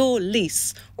secure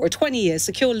lease or a 20-year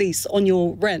secure lease on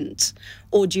your rent,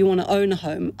 or do you want to own a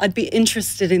home? I'd be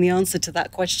interested in the answer to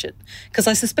that question, because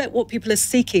I suspect what people are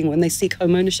seeking when they seek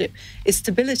home ownership is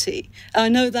stability. And I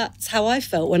know that's how I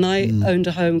felt when I owned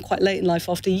a home quite late in life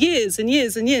after years and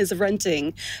years and years of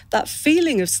renting. That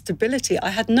feeling of stability, I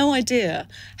had no idea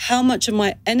how much of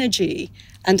my energy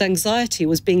and anxiety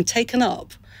was being taken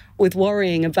up with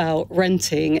worrying about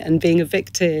renting and being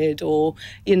evicted, or,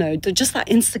 just that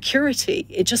insecurity.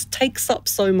 It just takes up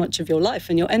so much of your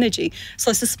life and your energy. So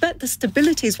I suspect the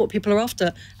stability is what people are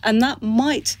after, and that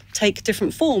might take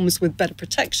different forms with better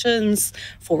protections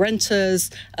for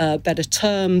renters, better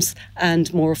terms,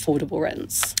 and more affordable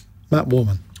rents. Matt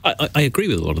Warman. I agree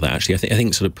with a lot of that, actually. I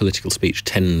think sort of political speech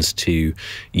tends to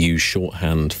use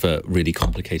shorthand for really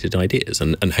complicated ideas,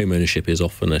 and home ownership is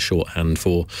often a shorthand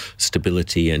for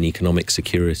stability and economic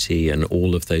security and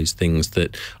all of those things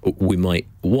that we might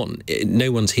want.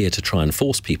 No one's here to try and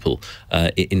force people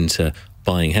into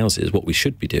buying houses, what we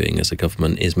should be doing as a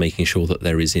government is making sure that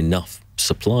there is enough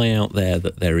supply out there,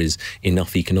 that there is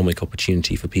enough economic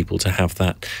opportunity for people to have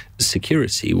that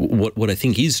security. What I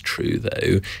think is true,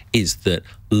 though, is that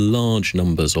large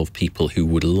numbers of people who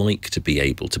would like to be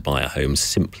able to buy a home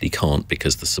simply can't,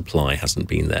 because the supply hasn't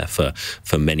been there for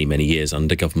many, many years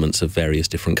under governments of various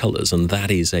different colours. And that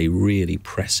is a really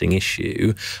pressing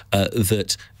issue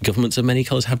that governments of many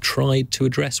colours have tried to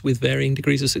address with varying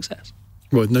degrees of success.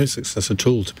 Well, no success at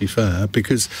all, to be fair,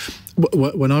 because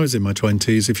when I was in my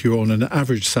 20s, if you were on an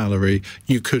average salary,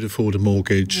 you could afford a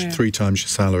mortgage 3 times your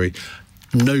salary.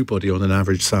 Nobody on an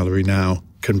average salary now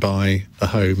can buy a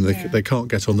home. They can't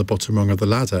get on the bottom rung of the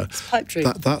ladder. It's pipe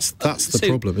dream. That's the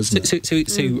problem, isn't it?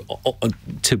 So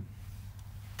to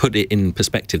put it in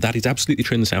perspective, that is absolutely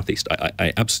true in the southeast.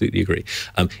 I absolutely agree.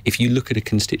 If you look at a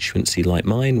constituency like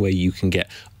mine, where you can get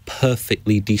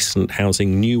perfectly decent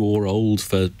housing, new or old,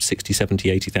 for 60, 70,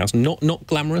 80,000. Not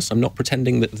glamorous. I'm not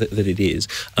pretending that it is.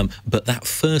 But that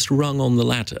first rung on the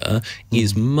ladder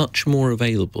is much more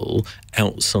available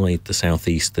outside the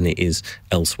southeast than it is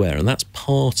elsewhere, and that's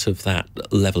part of that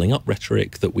levelling up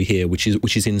rhetoric that we hear, which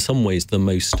is in some ways the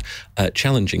most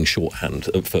challenging shorthand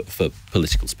for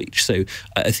political speech. So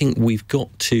I think we've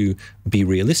got to be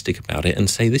realistic about it and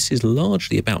say this is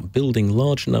largely about building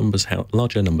larger numbers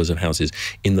of houses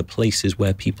in the places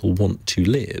where people want to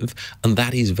live, and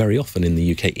that is very often in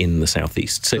the UK in the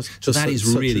southeast. So that is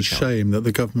really a shame that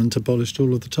the government abolished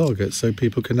all of the targets so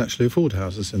people can actually afford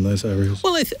houses in those areas.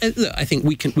 Well, I think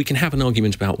we can have an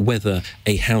argument about whether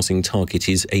a housing target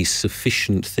is a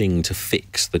sufficient thing to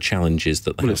fix the challenges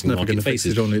that the housing market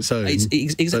faces. It's never going to fix it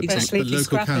on its own. But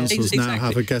local councils now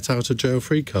have a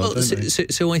get-out-of-jail-free card, don't they?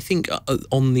 So I think,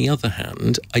 on the other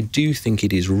hand, I do think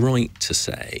it is right to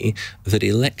say that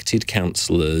elected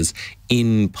councillors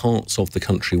in parts of the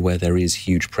country where there is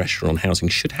huge pressure on housing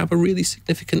should have a really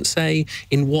significant say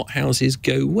in what houses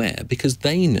go where, because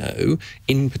they know,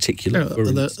 in particular,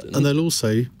 and they'll all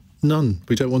say, none.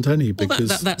 We don't want any,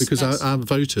 because our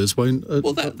voters won't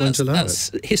allow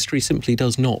it. History simply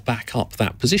does not back up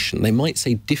that position. They might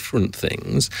say different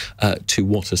things to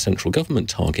what a central government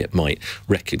target might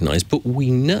recognise, but we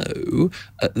know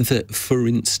that, for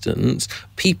instance,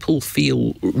 people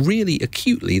feel really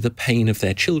acutely the pain of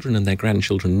their children and their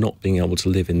grandchildren not being able to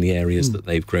live in the areas that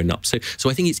they've grown up. So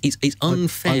I think it's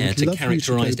unfair to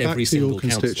characterise every single council.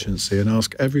 Your constituency and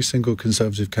ask every single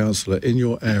Conservative councillor in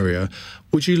your area,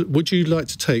 would you like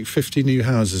to take 50 new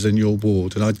houses in your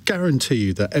ward? And I guarantee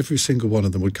you that every single one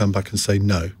of them would come back and say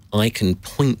no. I can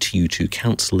point you to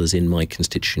councillors in my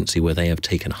constituency where they have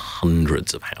taken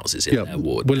hundreds of houses in their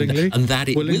ward. Willingly?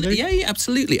 Willingly? Yeah,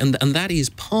 absolutely. And that is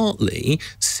partly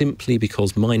simply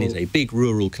because mine is a big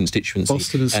rural constituency.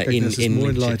 Boston and Skegness is more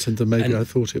enlightened than maybe I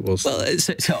thought it was. Well,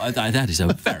 that is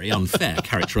a very unfair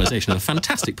characterisation of a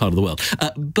fantastic part of the world.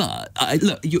 But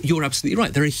look, you're absolutely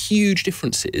right. There are huge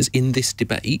differences in this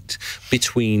debate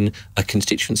between a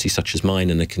constituency such as mine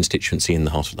and a constituency in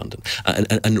the heart of London.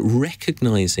 And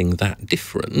recognising that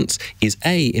difference is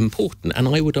important, and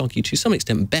I would argue to some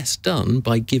extent best done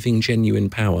by giving genuine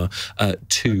power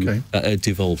to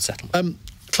devolved settlement.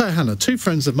 Claire, Hanna, 2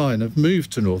 friends of mine have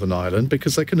moved to Northern Ireland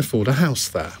because they can afford a house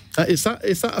there. Is that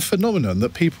a phenomenon,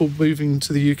 that people moving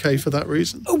to the UK for that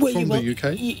reason? The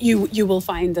UK? You will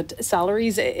find that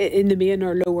salaries in the main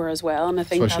are lower as well, and I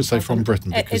think. So I should say from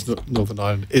Britain, because Northern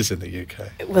Ireland is in the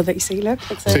UK. Well, you see, look.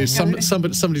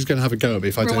 Somebody's going to have a go at me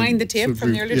if I don't. Rewind the tape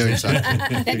from the earlier. Yeah,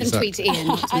 exactly. Let them tweet Iain.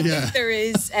 I think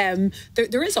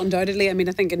there is undoubtedly. I mean,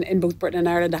 I think in both Britain and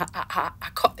Ireland,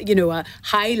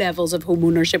 high levels of home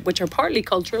ownership, which are partly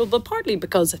cultural, but partly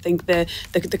because I think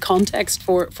the context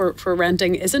for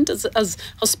renting isn't as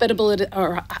hospitable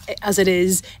as it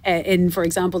is in, for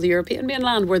example, the European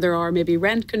mainland, where there are maybe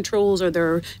rent controls or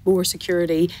there are more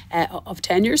security of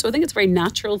tenure. So I think it's a very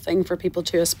natural thing for people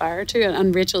to aspire to.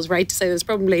 And Rachel's right to say there's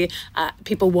probably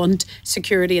people want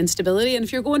security and stability. And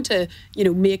if you're going to,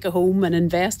 make a home and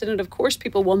invest in it, of course,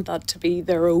 people want that to be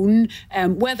their own,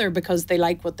 whether because they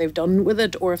like what they've done with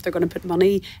it or if they're going to put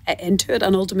money into it.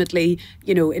 And ultimately,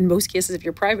 in most cases, if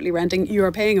you're privately renting, you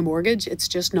are paying a mortgage. It's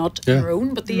just not your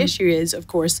own. But the issue is, of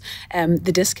course,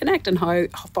 the disconnect and how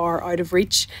far out of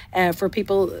reach for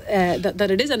people that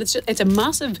it is. And it's a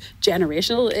massive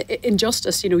generational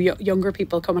injustice. Younger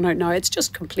people coming out now, it's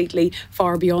just completely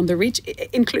far beyond their reach,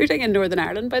 including in Northern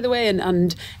Ireland, by the way.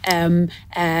 And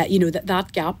that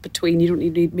gap between, you don't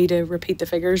need me to repeat the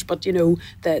figures, but,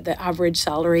 the average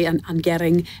salary and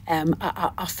getting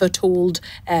a foothold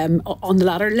on the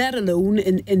ladder, let alone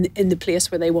in the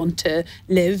place where they want to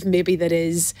live, maybe that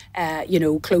is,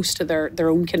 close to their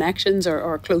own connections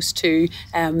or close to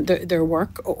their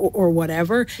work or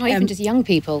whatever. Not even just young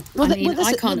people.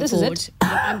 I can't afford.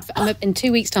 I'm up in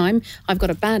 2 weeks' time. I've got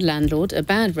a bad landlord, a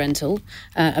bad rental,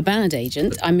 a bad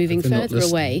agent. I'm moving further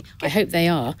away. I hope they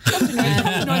are. Northern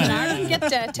Ireland,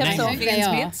 get tips off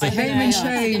against mates. I hope they are.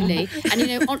 Absolutely.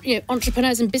 And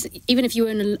entrepreneurs and business, even if you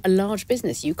own a large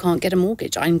business, you can't get a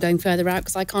mortgage. I'm going further out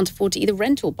because I can't afford to either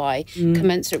rent or buy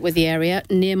commensurate with the area,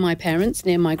 near my parents,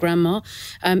 near my grandma.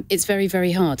 It's very,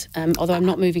 very hard. Although I'm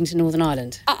not moving to Northern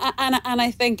Ireland. And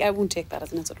I think I won't take that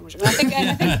as an insult.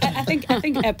 I think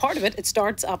part of it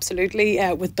starts absolutely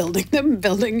with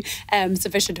building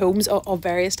sufficient homes of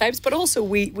various types, but also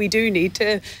we do need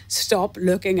to stop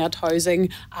looking at housing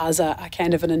as a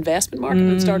kind of an investment market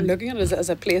and start looking at it as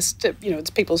a place to, it's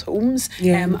people's homes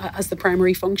as the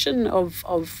primary function of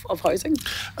housing.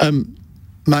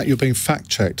 Matt, you're being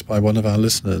fact-checked by one of our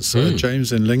listeners.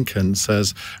 James in Lincoln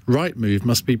says, Rightmove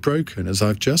must be broken, as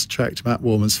I've just checked Matt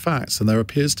Warman's facts, and there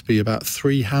appears to be about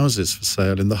 3 houses for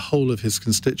sale in the whole of his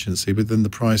constituency within the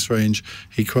price range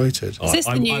he quoted. Is this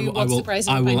the new what's the price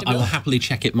of a pint of I will milk? happily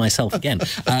check it myself again.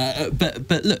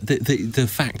 But look, the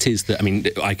fact is that,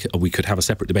 we could have a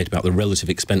separate debate about the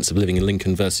relative expense of living in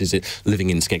Lincoln versus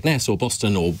living in Skegness or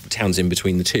Boston or towns in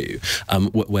between the two,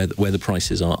 where the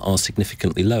prices are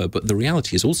significantly lower. But the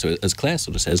reality is also, as Claire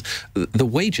sort of says, the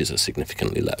wages are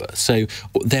significantly lower. So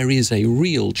there is a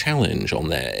real challenge on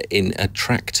there in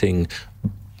attracting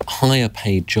higher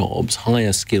paid jobs,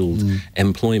 higher skilled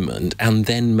employment, and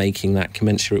then making that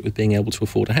commensurate with being able to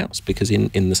afford a house. Because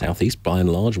in the southeast, by and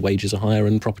large, wages are higher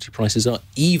and property prices are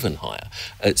even higher.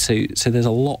 So there's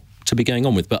a lot to be going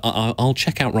on with, but I'll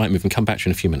check out Rightmove and come back to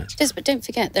you in a few minutes. Yes, but don't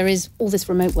forget, there is all this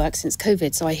remote work since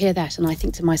COVID, so I hear that and I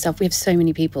think to myself, we have so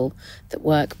many people that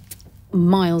work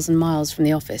miles and miles from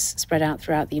the office, spread out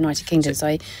throughout the United Kingdom. So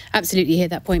I absolutely hear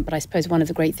that point, but I suppose one of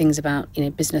the great things about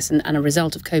business and a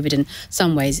result of COVID in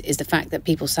some ways is the fact that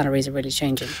people's salaries are really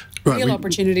changing. Real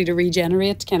opportunity to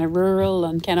regenerate kind of rural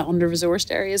and kind of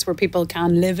under-resourced areas where people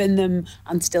can live in them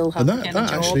and still have that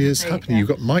actually is happening. You've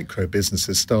got micro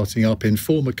businesses starting up in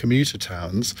former commuter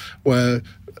towns where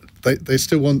they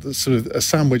still want sort of a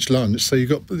sandwich lunch, so you've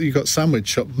got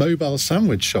mobile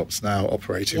sandwich shops now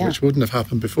operating, which wouldn't have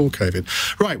happened before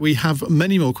COVID. Right, we have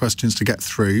many more questions to get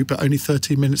through, but only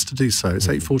 13 minutes to do so. It's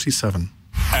 8:47.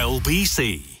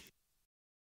 LBC.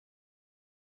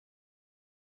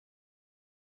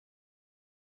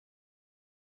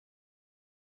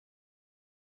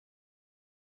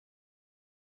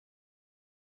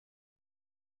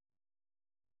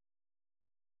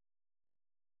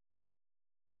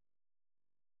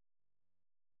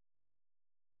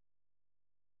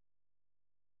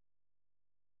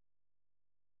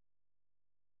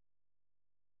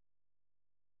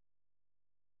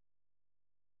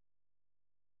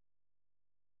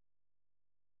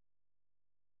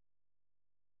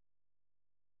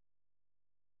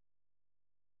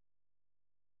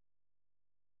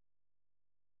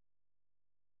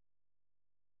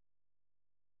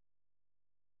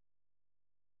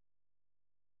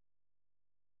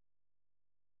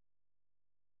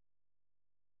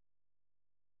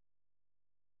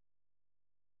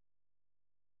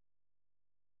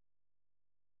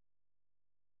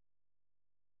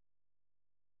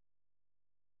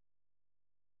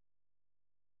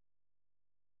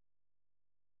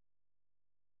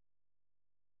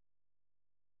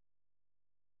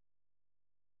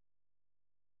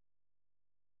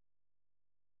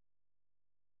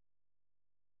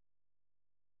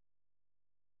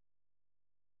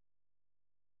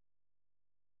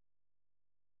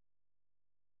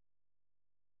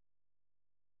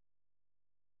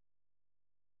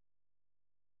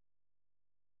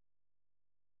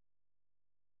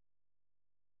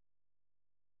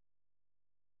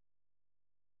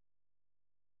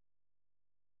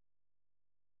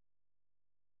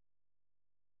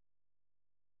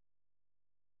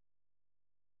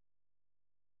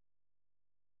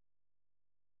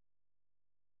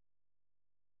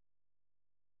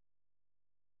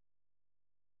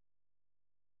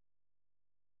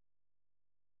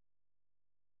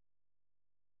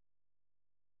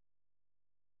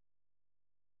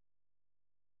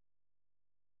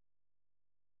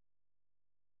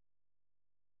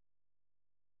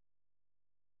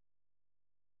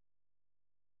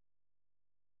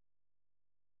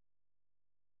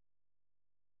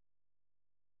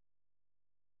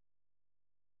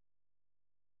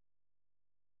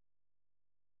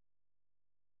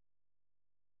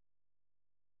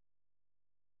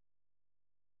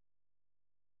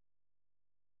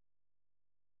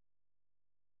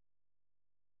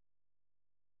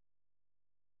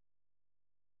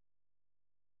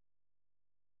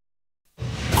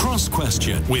 Cross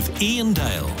Question with Iain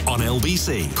Dale on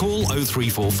LBC. Call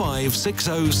 0345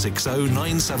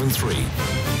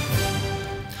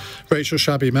 6060973. Rachel,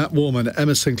 Shabi, Matt Warman,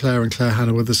 Emma Sinclair and Claire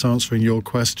Hanna with us answering your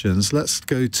questions. Let's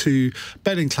go to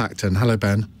Ben in Clacton. Hello,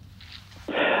 Ben.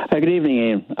 Good evening,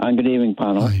 Ian, and good evening,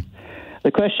 panel. Hi.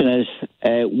 The question is,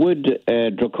 would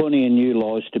draconian new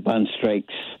laws to ban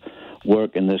strikes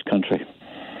work in this country?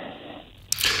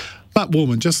 Matt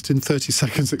Warman, just in 30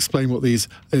 seconds, explain what these,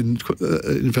 in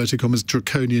inverted commas,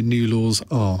 draconian new laws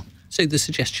are. So the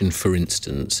suggestion, for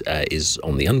instance, is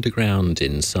on the underground.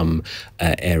 In some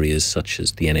areas, such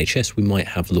as the NHS, we might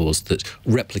have laws that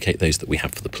replicate those that we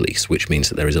have for the police, which means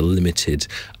that there is a limited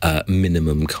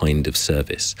minimum kind of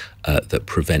service that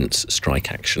prevents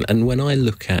strike action. And when I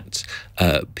look at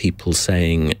people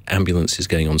saying ambulances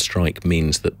going on strike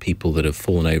means that people that have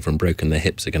fallen over and broken their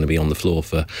hips are going to be on the floor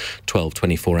for 12,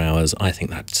 24 hours, I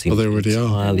think that seems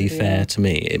entirely fair to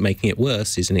me. Making it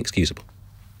worse is inexcusable.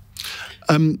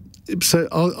 So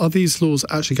are these laws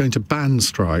actually going to ban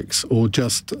strikes, or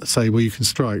just say, well, you can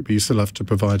strike, but you still have to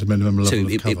provide a minimum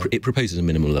level of cover? It proposes a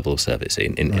minimum level of service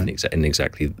in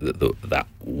exactly that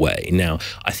way. Now,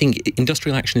 I think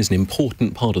industrial action is an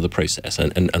important part of the process,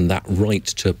 and that right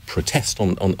to protest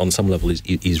on some level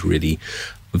is really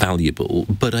valuable.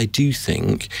 But I do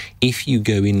think if you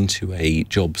go into a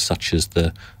job such as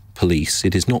the police,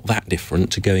 it is not that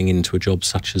different to going into a job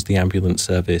such as the ambulance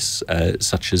service,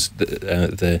 such as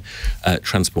the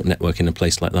transport network in a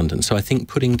place like London. So I think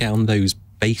putting down those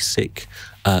basic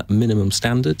minimum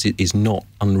standards is not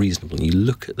unreasonable. And you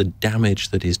look at the damage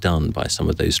that is done by some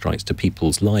of those strikes to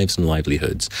people's lives and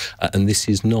livelihoods, and this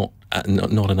is not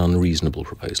an unreasonable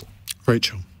proposal.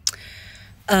 Rachel.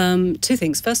 Two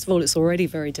things. First of all, it's already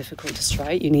very difficult to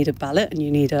strike. You need a ballot, and you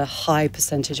need a high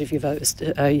percentage of your voters,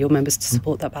 your members, to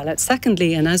support that ballot.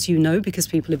 Secondly, and as you know, because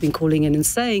people have been calling in and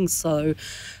saying so,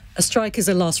 a strike is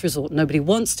a last resort. Nobody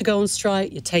wants to go on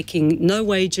strike. You're taking no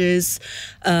wages.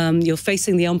 You're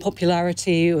facing the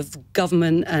unpopularity of the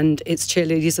government and its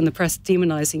cheerleaders and the press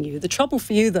demonising you. The trouble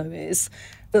for you, though, is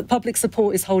that public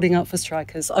support is holding up for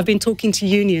strikers. I've been talking to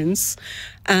unions,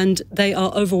 and they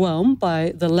are overwhelmed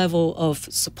by the level of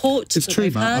support. It's true,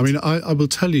 Matt. I mean, I will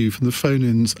tell you from the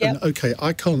phone-ins, Yep. and OK,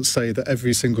 I can't say that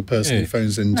every single person who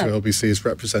phones into LBC is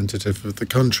representative of the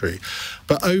country,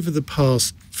 but over the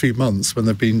past few months, when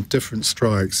there have been different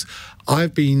strikes,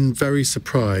 I've been very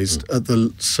surprised at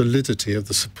the solidity of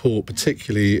the support,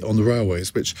 particularly on the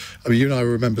railways, which, I mean, you and I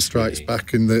remember strikes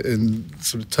back in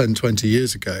sort of 10, 20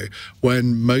 years ago,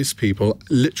 when most people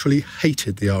literally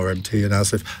hated the RMT, and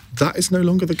as if that is no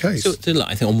longer the case. So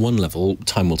I think on one level,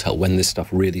 time will tell when this stuff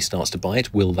really starts to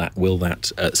bite. Will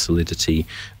that solidity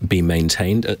be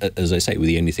maintained? As I say,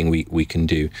 the only thing we can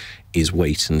do is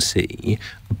wait and see.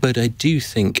 But I do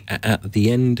think at the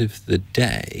end of the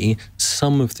day,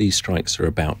 some of these strikes are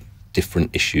about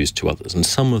different issues to others, and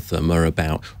some of them are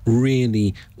about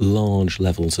really large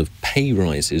levels of pay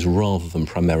rises rather than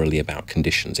primarily about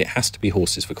conditions. It has to be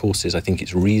horses for courses. I think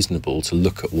it's reasonable to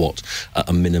look at what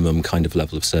a minimum kind of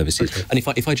level of service is. Okay. And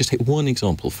if I just take one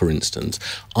example, for instance,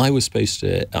 I was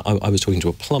talking to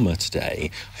a plumber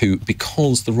today who,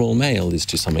 because the Royal Mail is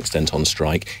to some extent on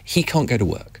strike, he can't go to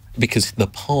work because the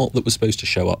part that was supposed to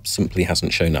show up simply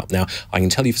hasn't shown up. Now, I can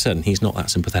tell you for certain he's not that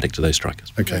sympathetic to those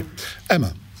strikers. Okay.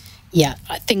 Emma. Yeah,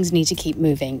 things need to keep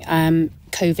moving.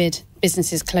 COVID,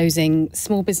 businesses closing,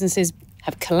 small businesses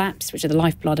have collapsed, which are the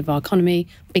lifeblood of our economy.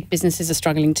 Big businesses are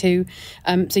struggling too.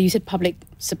 So you said public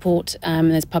support.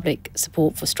 There's public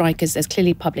support for strikers. There's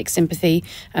clearly public sympathy.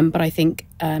 But I think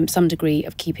some degree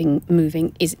of keeping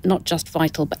moving is not just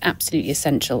vital, but absolutely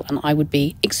essential. And I would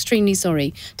be extremely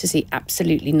sorry to see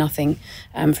absolutely nothing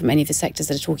from any of the sectors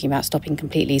that are talking about stopping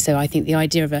completely. So I think the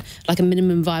idea of a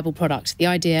minimum viable product, the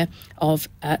idea of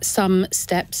some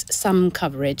steps, some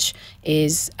coverage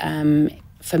is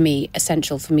for me,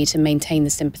 essential for me to maintain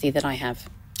the sympathy that I have.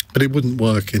 But it wouldn't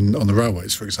work on the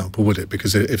railways, for example, would it?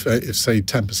 Because if say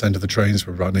 10% of the trains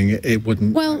were running, it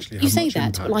wouldn't. Well, actually have you say much that,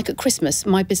 impact. like at Christmas,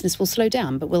 my business will slow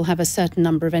down, but we'll have a certain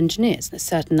number of engineers and a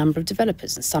certain number of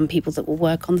developers and some people that will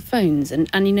work on the phones, and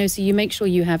so you make sure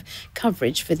you have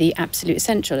coverage for the absolute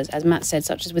essential, as Matt said,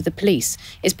 such as with the police.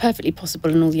 It's perfectly possible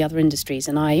in all the other industries,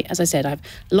 and as I said, I have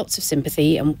lots of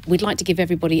sympathy, and we'd like to give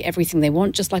everybody everything they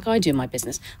want, just like I do in my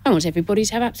business. I want everybody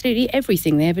to have absolutely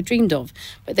everything they ever dreamed of,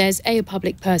 but there's a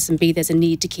public person and B, there's a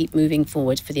need to keep moving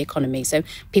forward for the economy. So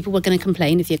people were going to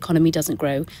complain if the economy doesn't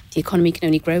grow. The economy can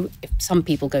only grow if some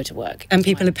people go to work. And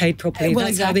people are paid properly. Well,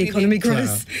 That's exactly. how the economy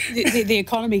grows. The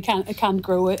economy can't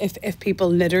grow if people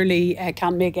literally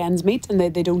can't make ends meet and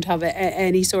they don't have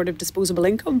any sort of disposable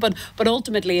income. But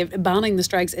ultimately, banning the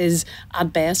strikes is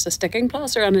at best a sticking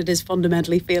plaster, and it is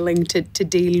fundamentally failing to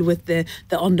deal with the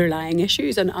underlying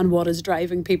issues and what is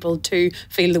driving people to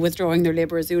feel that withdrawing their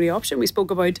labour is the only option. We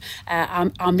spoke about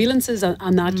ambulances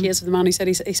and that case of the man who said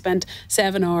he spent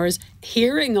 7 hours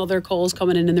hearing other calls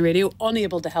coming in the radio,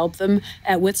 unable to help them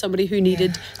with somebody who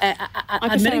needed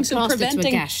admitting. So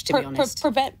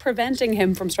preventing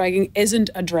him from striking isn't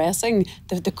addressing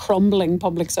the crumbling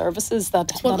public services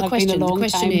that have been a long time. The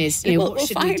question is, what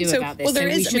should we do about this? Well, there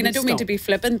is. I mean, I don't mean to be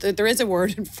flippant. There is a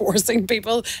word in forcing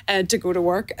people to go to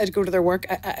work, to go to their work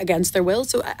against their will.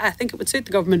 So I think it would suit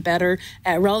the government better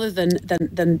rather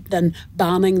than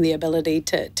banning the ability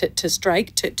to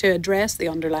strike to address the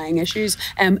underlying issues.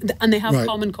 And they have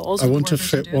common cause. I want to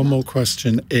fit one more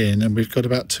question in, and we've got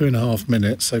about 2.5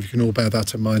 minutes, so if you can all bear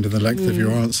that in mind in the length of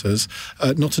your answers.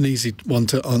 Not an easy one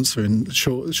to answer in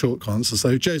short answers.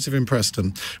 So, Joseph in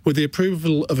Preston, with the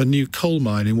approval of a new coal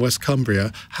mine in West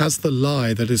Cumbria, has the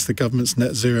lie that is the government's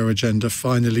net zero agenda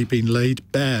finally been laid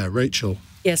bare? Rachel?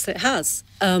 Yes, it has.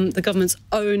 The government's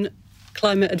own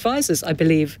climate advisors, I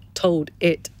believe, told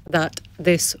it that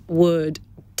this would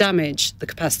damage the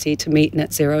capacity to meet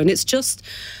net zero. And it's just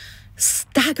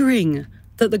staggering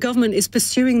that the government is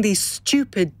pursuing these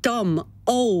stupid, dumb,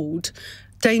 old,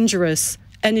 dangerous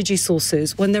energy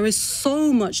sources when there is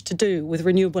so much to do with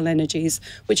renewable energies,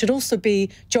 which should also be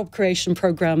job creation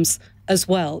programmes as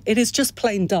well. It is just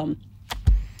plain dumb.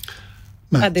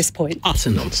 Matt. At this point. Utter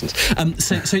nonsense.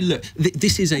 So look,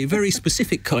 this is a very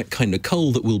specific kind of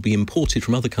coal that will be imported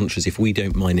from other countries if we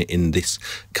don't mine it in this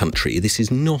country. This is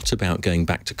not about going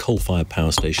back to coal-fired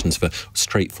power stations for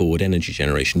straightforward energy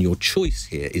generation. Your choice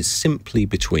here is simply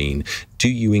between, do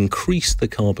you increase the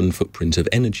carbon footprint of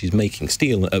industries making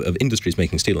steel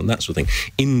and that sort of thing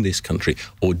in this country,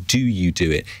 or do you do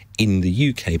it in the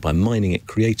UK by mining it,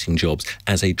 creating jobs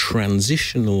as a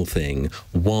transitional thing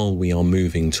while we are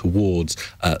moving towards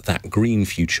that green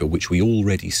future, which we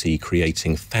already see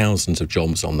creating thousands of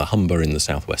jobs on the Humber in the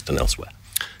southwest and elsewhere?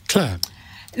 Claire?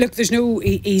 Look, there's no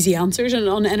easy answers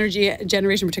on energy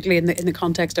generation, particularly in the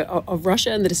context of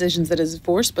Russia and the decisions that is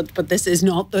forced. But this is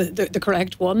not the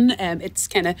correct one. It's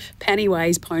kind of penny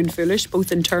wise, pound foolish,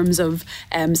 both in terms of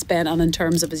spend and in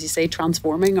terms of, as you say,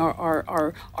 transforming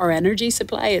our energy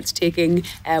supply. It's taking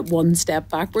one step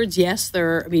backwards. Yes,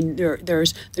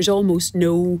 there's almost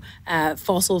no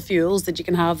fossil fuels that you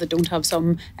can have that don't have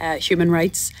some human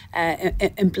rights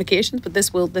implications. But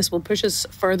this will push us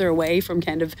further away from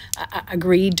kind of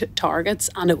agreed targets,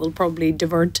 and it will probably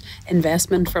divert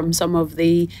investment from some of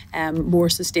the more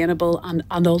sustainable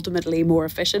and ultimately more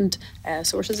efficient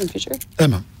sources in future.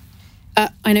 Emma?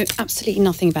 I know absolutely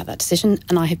nothing about that decision,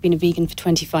 and I have been a vegan for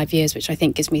 25 years, which I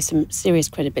think gives me some serious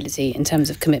credibility in terms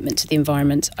of commitment to the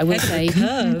environment. I will say,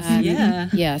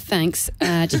 yeah, thanks.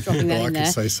 Just dropping that in there. I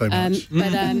could say so much.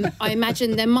 But I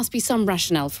imagine there must be some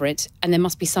rationale for it, and there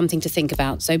must be something to think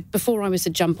about. So before I was to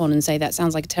jump on and say that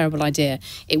sounds like a terrible idea,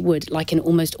 it would, like in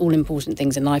almost all important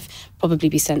things in life, probably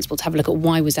be sensible to have a look at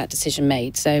why was that decision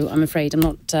made. So I'm afraid I'm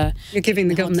not. You're giving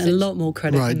the government a lot more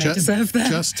credit than they deserve there.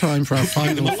 Just time for our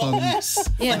final fun.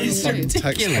 Yeah, it's true.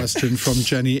 Text question from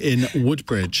Jenny in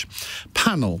Woodbridge.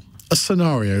 Panel, a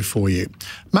scenario for you.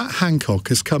 Matt Hancock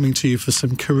is coming to you for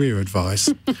some career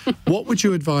advice. What would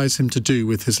you advise him to do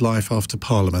with his life after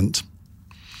Parliament?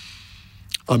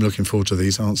 I'm looking forward to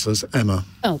these answers. Emma?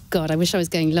 Oh, God, I wish I was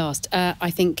going last.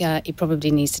 I think he probably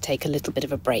needs to take a little bit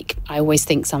of a break. I always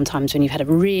think sometimes when you've had a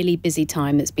really busy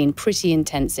time that's been pretty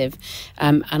intensive,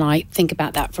 and I think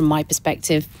about that from my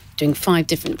perspective, doing 5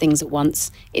 different things at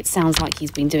once. It sounds like he's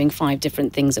been doing 5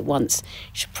 different things at once.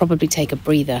 You should probably take a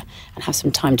breather and have some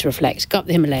time to reflect. Go up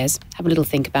the Himalayas, have a little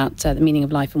think about the meaning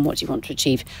of life and what you want to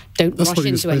achieve. Don't rush into anything. That's what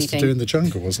he was supposed to do in the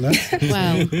jungle, wasn't it?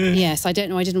 Well, yes, I don't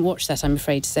know. I didn't watch that, I'm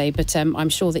afraid to say, but I'm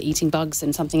sure that eating bugs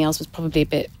and something else was probably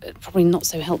probably not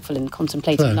so helpful in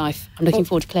contemplating life. I'm looking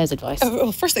forward to Claire's advice.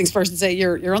 Well, first things first, to say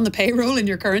you're on the payroll in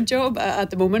your current job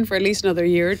at the moment for at least another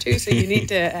year or two, so you need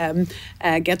to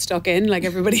get stuck in like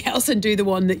everybody else and do the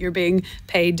one that you're being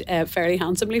paid fairly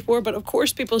handsomely for. But of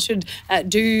course, people should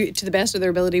do to the best of their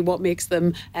ability what makes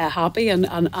them happy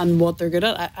and what they're good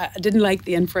at. I didn't like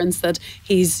the inference that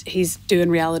he's doing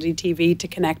reality TV to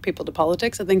connect people to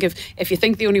politics. I think if you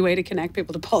think the only way to connect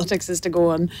people to politics is to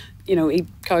go on eat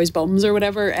cows' bums or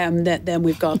whatever, then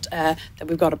we've got a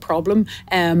problem.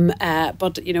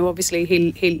 But obviously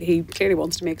he clearly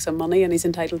wants to make some money, and he's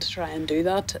entitled to try and do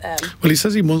that. Well, he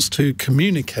says he wants to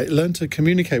learn to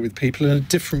communicate with people in a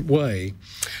different way.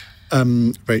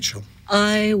 Rachel,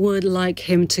 I would like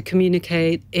him to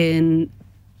communicate in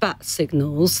bat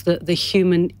signals that the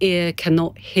human ear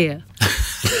cannot hear.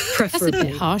 Preferably. That's a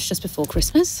bit harsh just before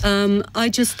Christmas. I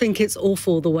just think it's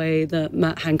awful the way that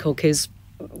Matt Hancock is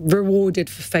rewarded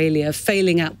for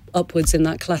failing upwards in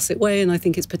that classic way, and I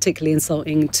think it's particularly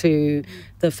insulting to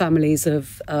the families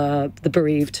of the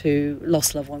bereaved who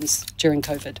lost loved ones during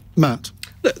COVID. Matt?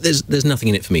 Look, there's nothing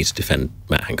in it for me to defend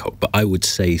Matt Hancock, but I would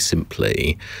say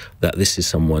simply that this is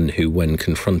someone who, when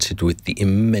confronted with the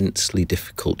immensely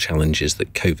difficult challenges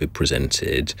that COVID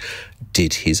presented,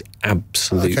 did his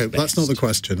absolute best. That's not the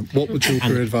question. What would your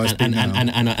career advice be now?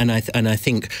 And I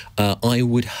think I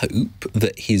would hope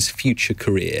that his future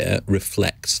career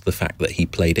reflects the fact that he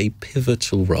played a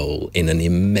pivotal role in an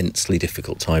immensely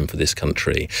difficult time for this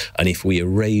country. And if we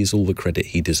erase all the credit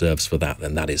he deserves for that,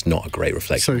 then that is not a great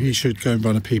reflection. So he should go and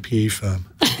run a PPE firm.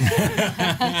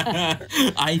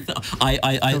 I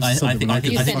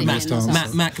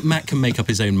think Matt can make up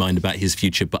his own mind about his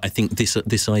future, but I think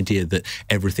this idea that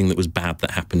everything that was bad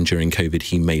that happened during COVID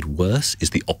he made worse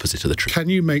is the opposite of the truth. Can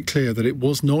you make clear that it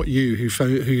was not you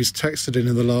who's texted in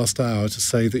the last hour to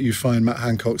say that you find Matt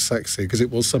Hancock sexy, because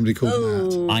it was somebody called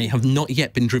Matt? I have not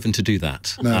yet been driven to do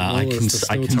that. No, I can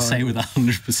say with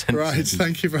 100%. Right,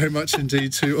 thank you very much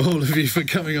indeed to all of you for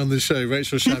coming on the show.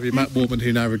 Rachel Shabi, Matt Warman,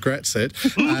 who now regrets it,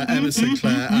 Emma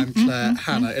Sinclair and Claire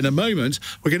Hanna. In a moment,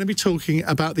 we're going to be talking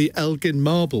about the Elgin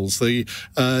Marbles. The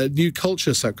new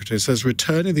Culture Secretary says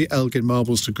returning the Elgin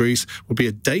Marbles to Greece would be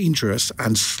a dangerous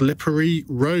and slippery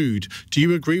road. Do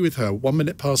you agree with her?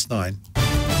 9:01.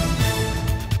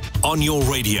 On your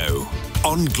radio,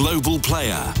 on Global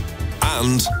Player,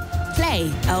 and Play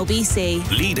LBC.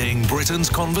 Leading Britain's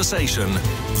conversation.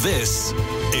 This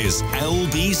is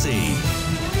LBC.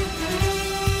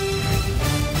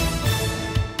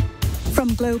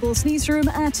 From Global's newsroom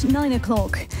at 9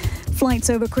 o'clock. Flights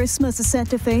over Christmas are set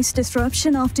to face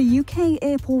disruption after UK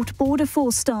Airport Border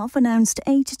Force staff announced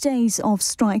 8 days of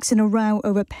strikes in a row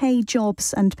over pay,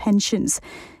 jobs and pensions.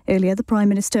 Earlier, the Prime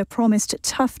Minister promised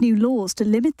tough new laws to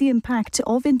limit the impact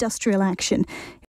of industrial action.